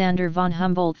Alexander von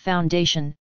Humboldt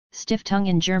Foundation, Stiftung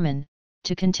in German,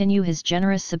 to continue his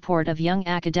generous support of young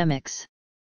academics.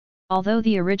 Although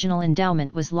the original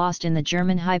endowment was lost in the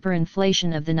German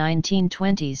hyperinflation of the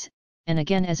 1920s, and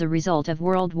again as a result of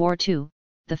World War II,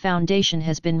 the foundation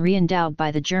has been re-endowed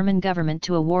by the German government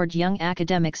to award young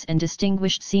academics and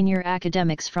distinguished senior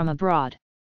academics from abroad.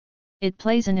 It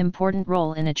plays an important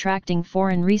role in attracting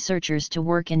foreign researchers to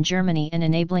work in Germany and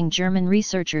enabling German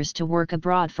researchers to work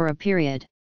abroad for a period.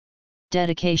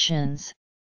 Dedications.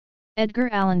 Edgar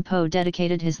Allan Poe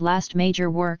dedicated his last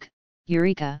major work,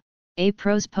 Eureka, a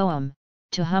prose poem,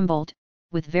 to Humboldt,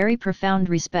 with very profound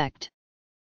respect.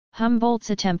 Humboldt's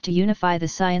attempt to unify the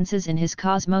sciences in his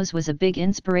Cosmos was a big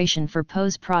inspiration for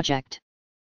Poe's project.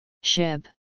 Ship.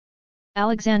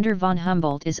 Alexander von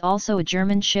Humboldt is also a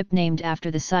German ship named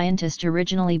after the scientist,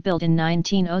 originally built in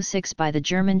 1906 by the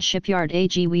German shipyard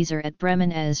AG Weser at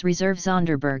Bremen as Reserve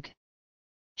Sonderberg.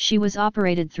 She was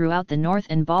operated throughout the North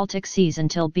and Baltic Seas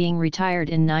until being retired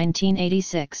in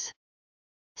 1986.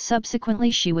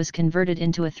 Subsequently she was converted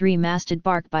into a 3-masted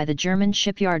bark by the German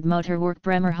shipyard Motorwerk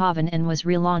Bremerhaven and was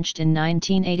relaunched in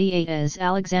 1988 as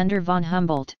Alexander von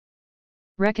Humboldt.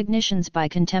 Recognitions by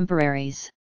contemporaries.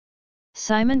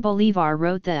 Simon Bolivar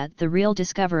wrote that the real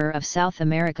discoverer of South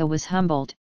America was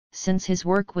Humboldt, since his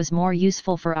work was more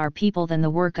useful for our people than the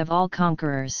work of all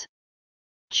conquerors.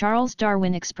 Charles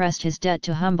Darwin expressed his debt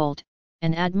to Humboldt,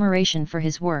 and admiration for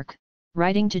his work,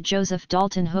 writing to Joseph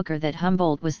Dalton Hooker that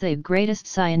Humboldt was the greatest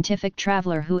scientific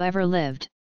traveler who ever lived.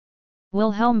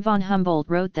 Wilhelm von Humboldt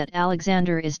wrote that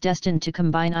Alexander is destined to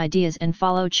combine ideas and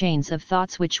follow chains of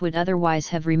thoughts which would otherwise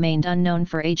have remained unknown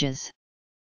for ages.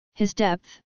 His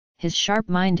depth, his sharp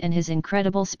mind and his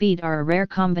incredible speed are a rare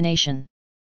combination.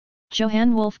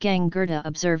 Johann Wolfgang Goethe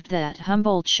observed that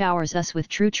Humboldt showers us with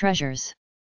true treasures.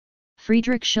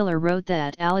 Friedrich Schiller wrote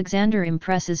that Alexander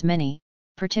impresses many,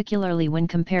 particularly when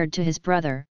compared to his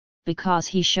brother, because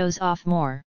he shows off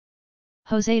more.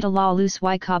 José de la Luz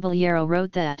y Caballero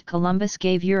wrote that Columbus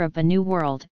gave Europe a new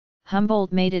world,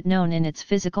 Humboldt made it known in its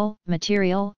physical,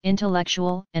 material,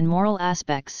 intellectual, and moral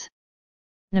aspects.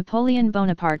 Napoleon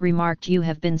Bonaparte remarked, "You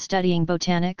have been studying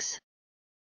botanics?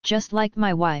 Just like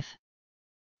my wife."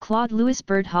 Claude Louis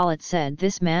Berthollet said,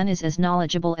 "This man is as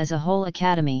knowledgeable as a whole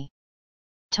academy."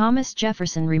 Thomas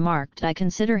Jefferson remarked, "I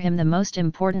consider him the most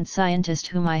important scientist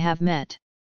whom I have met."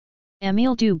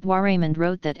 Émile du Bois-Reymond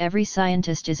wrote that every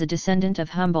scientist is a descendant of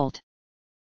Humboldt.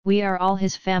 We are all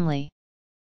his family.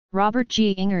 Robert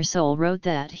G. Ingersoll wrote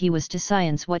that he was to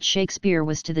science what Shakespeare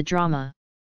was to the drama.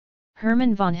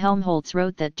 Hermann von Helmholtz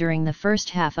wrote that during the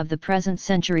first half of the present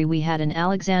century we had an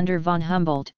Alexander von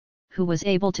Humboldt, who was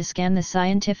able to scan the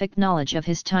scientific knowledge of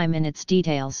his time in its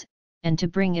details, and to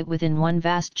bring it within one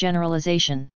vast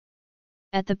generalization.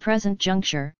 At the present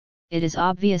juncture, it is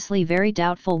obviously very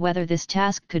doubtful whether this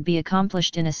task could be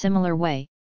accomplished in a similar way,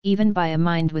 even by a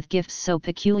mind with gifts so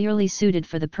peculiarly suited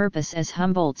for the purpose as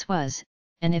Humboldt's was,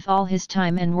 and if all his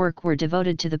time and work were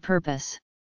devoted to the purpose.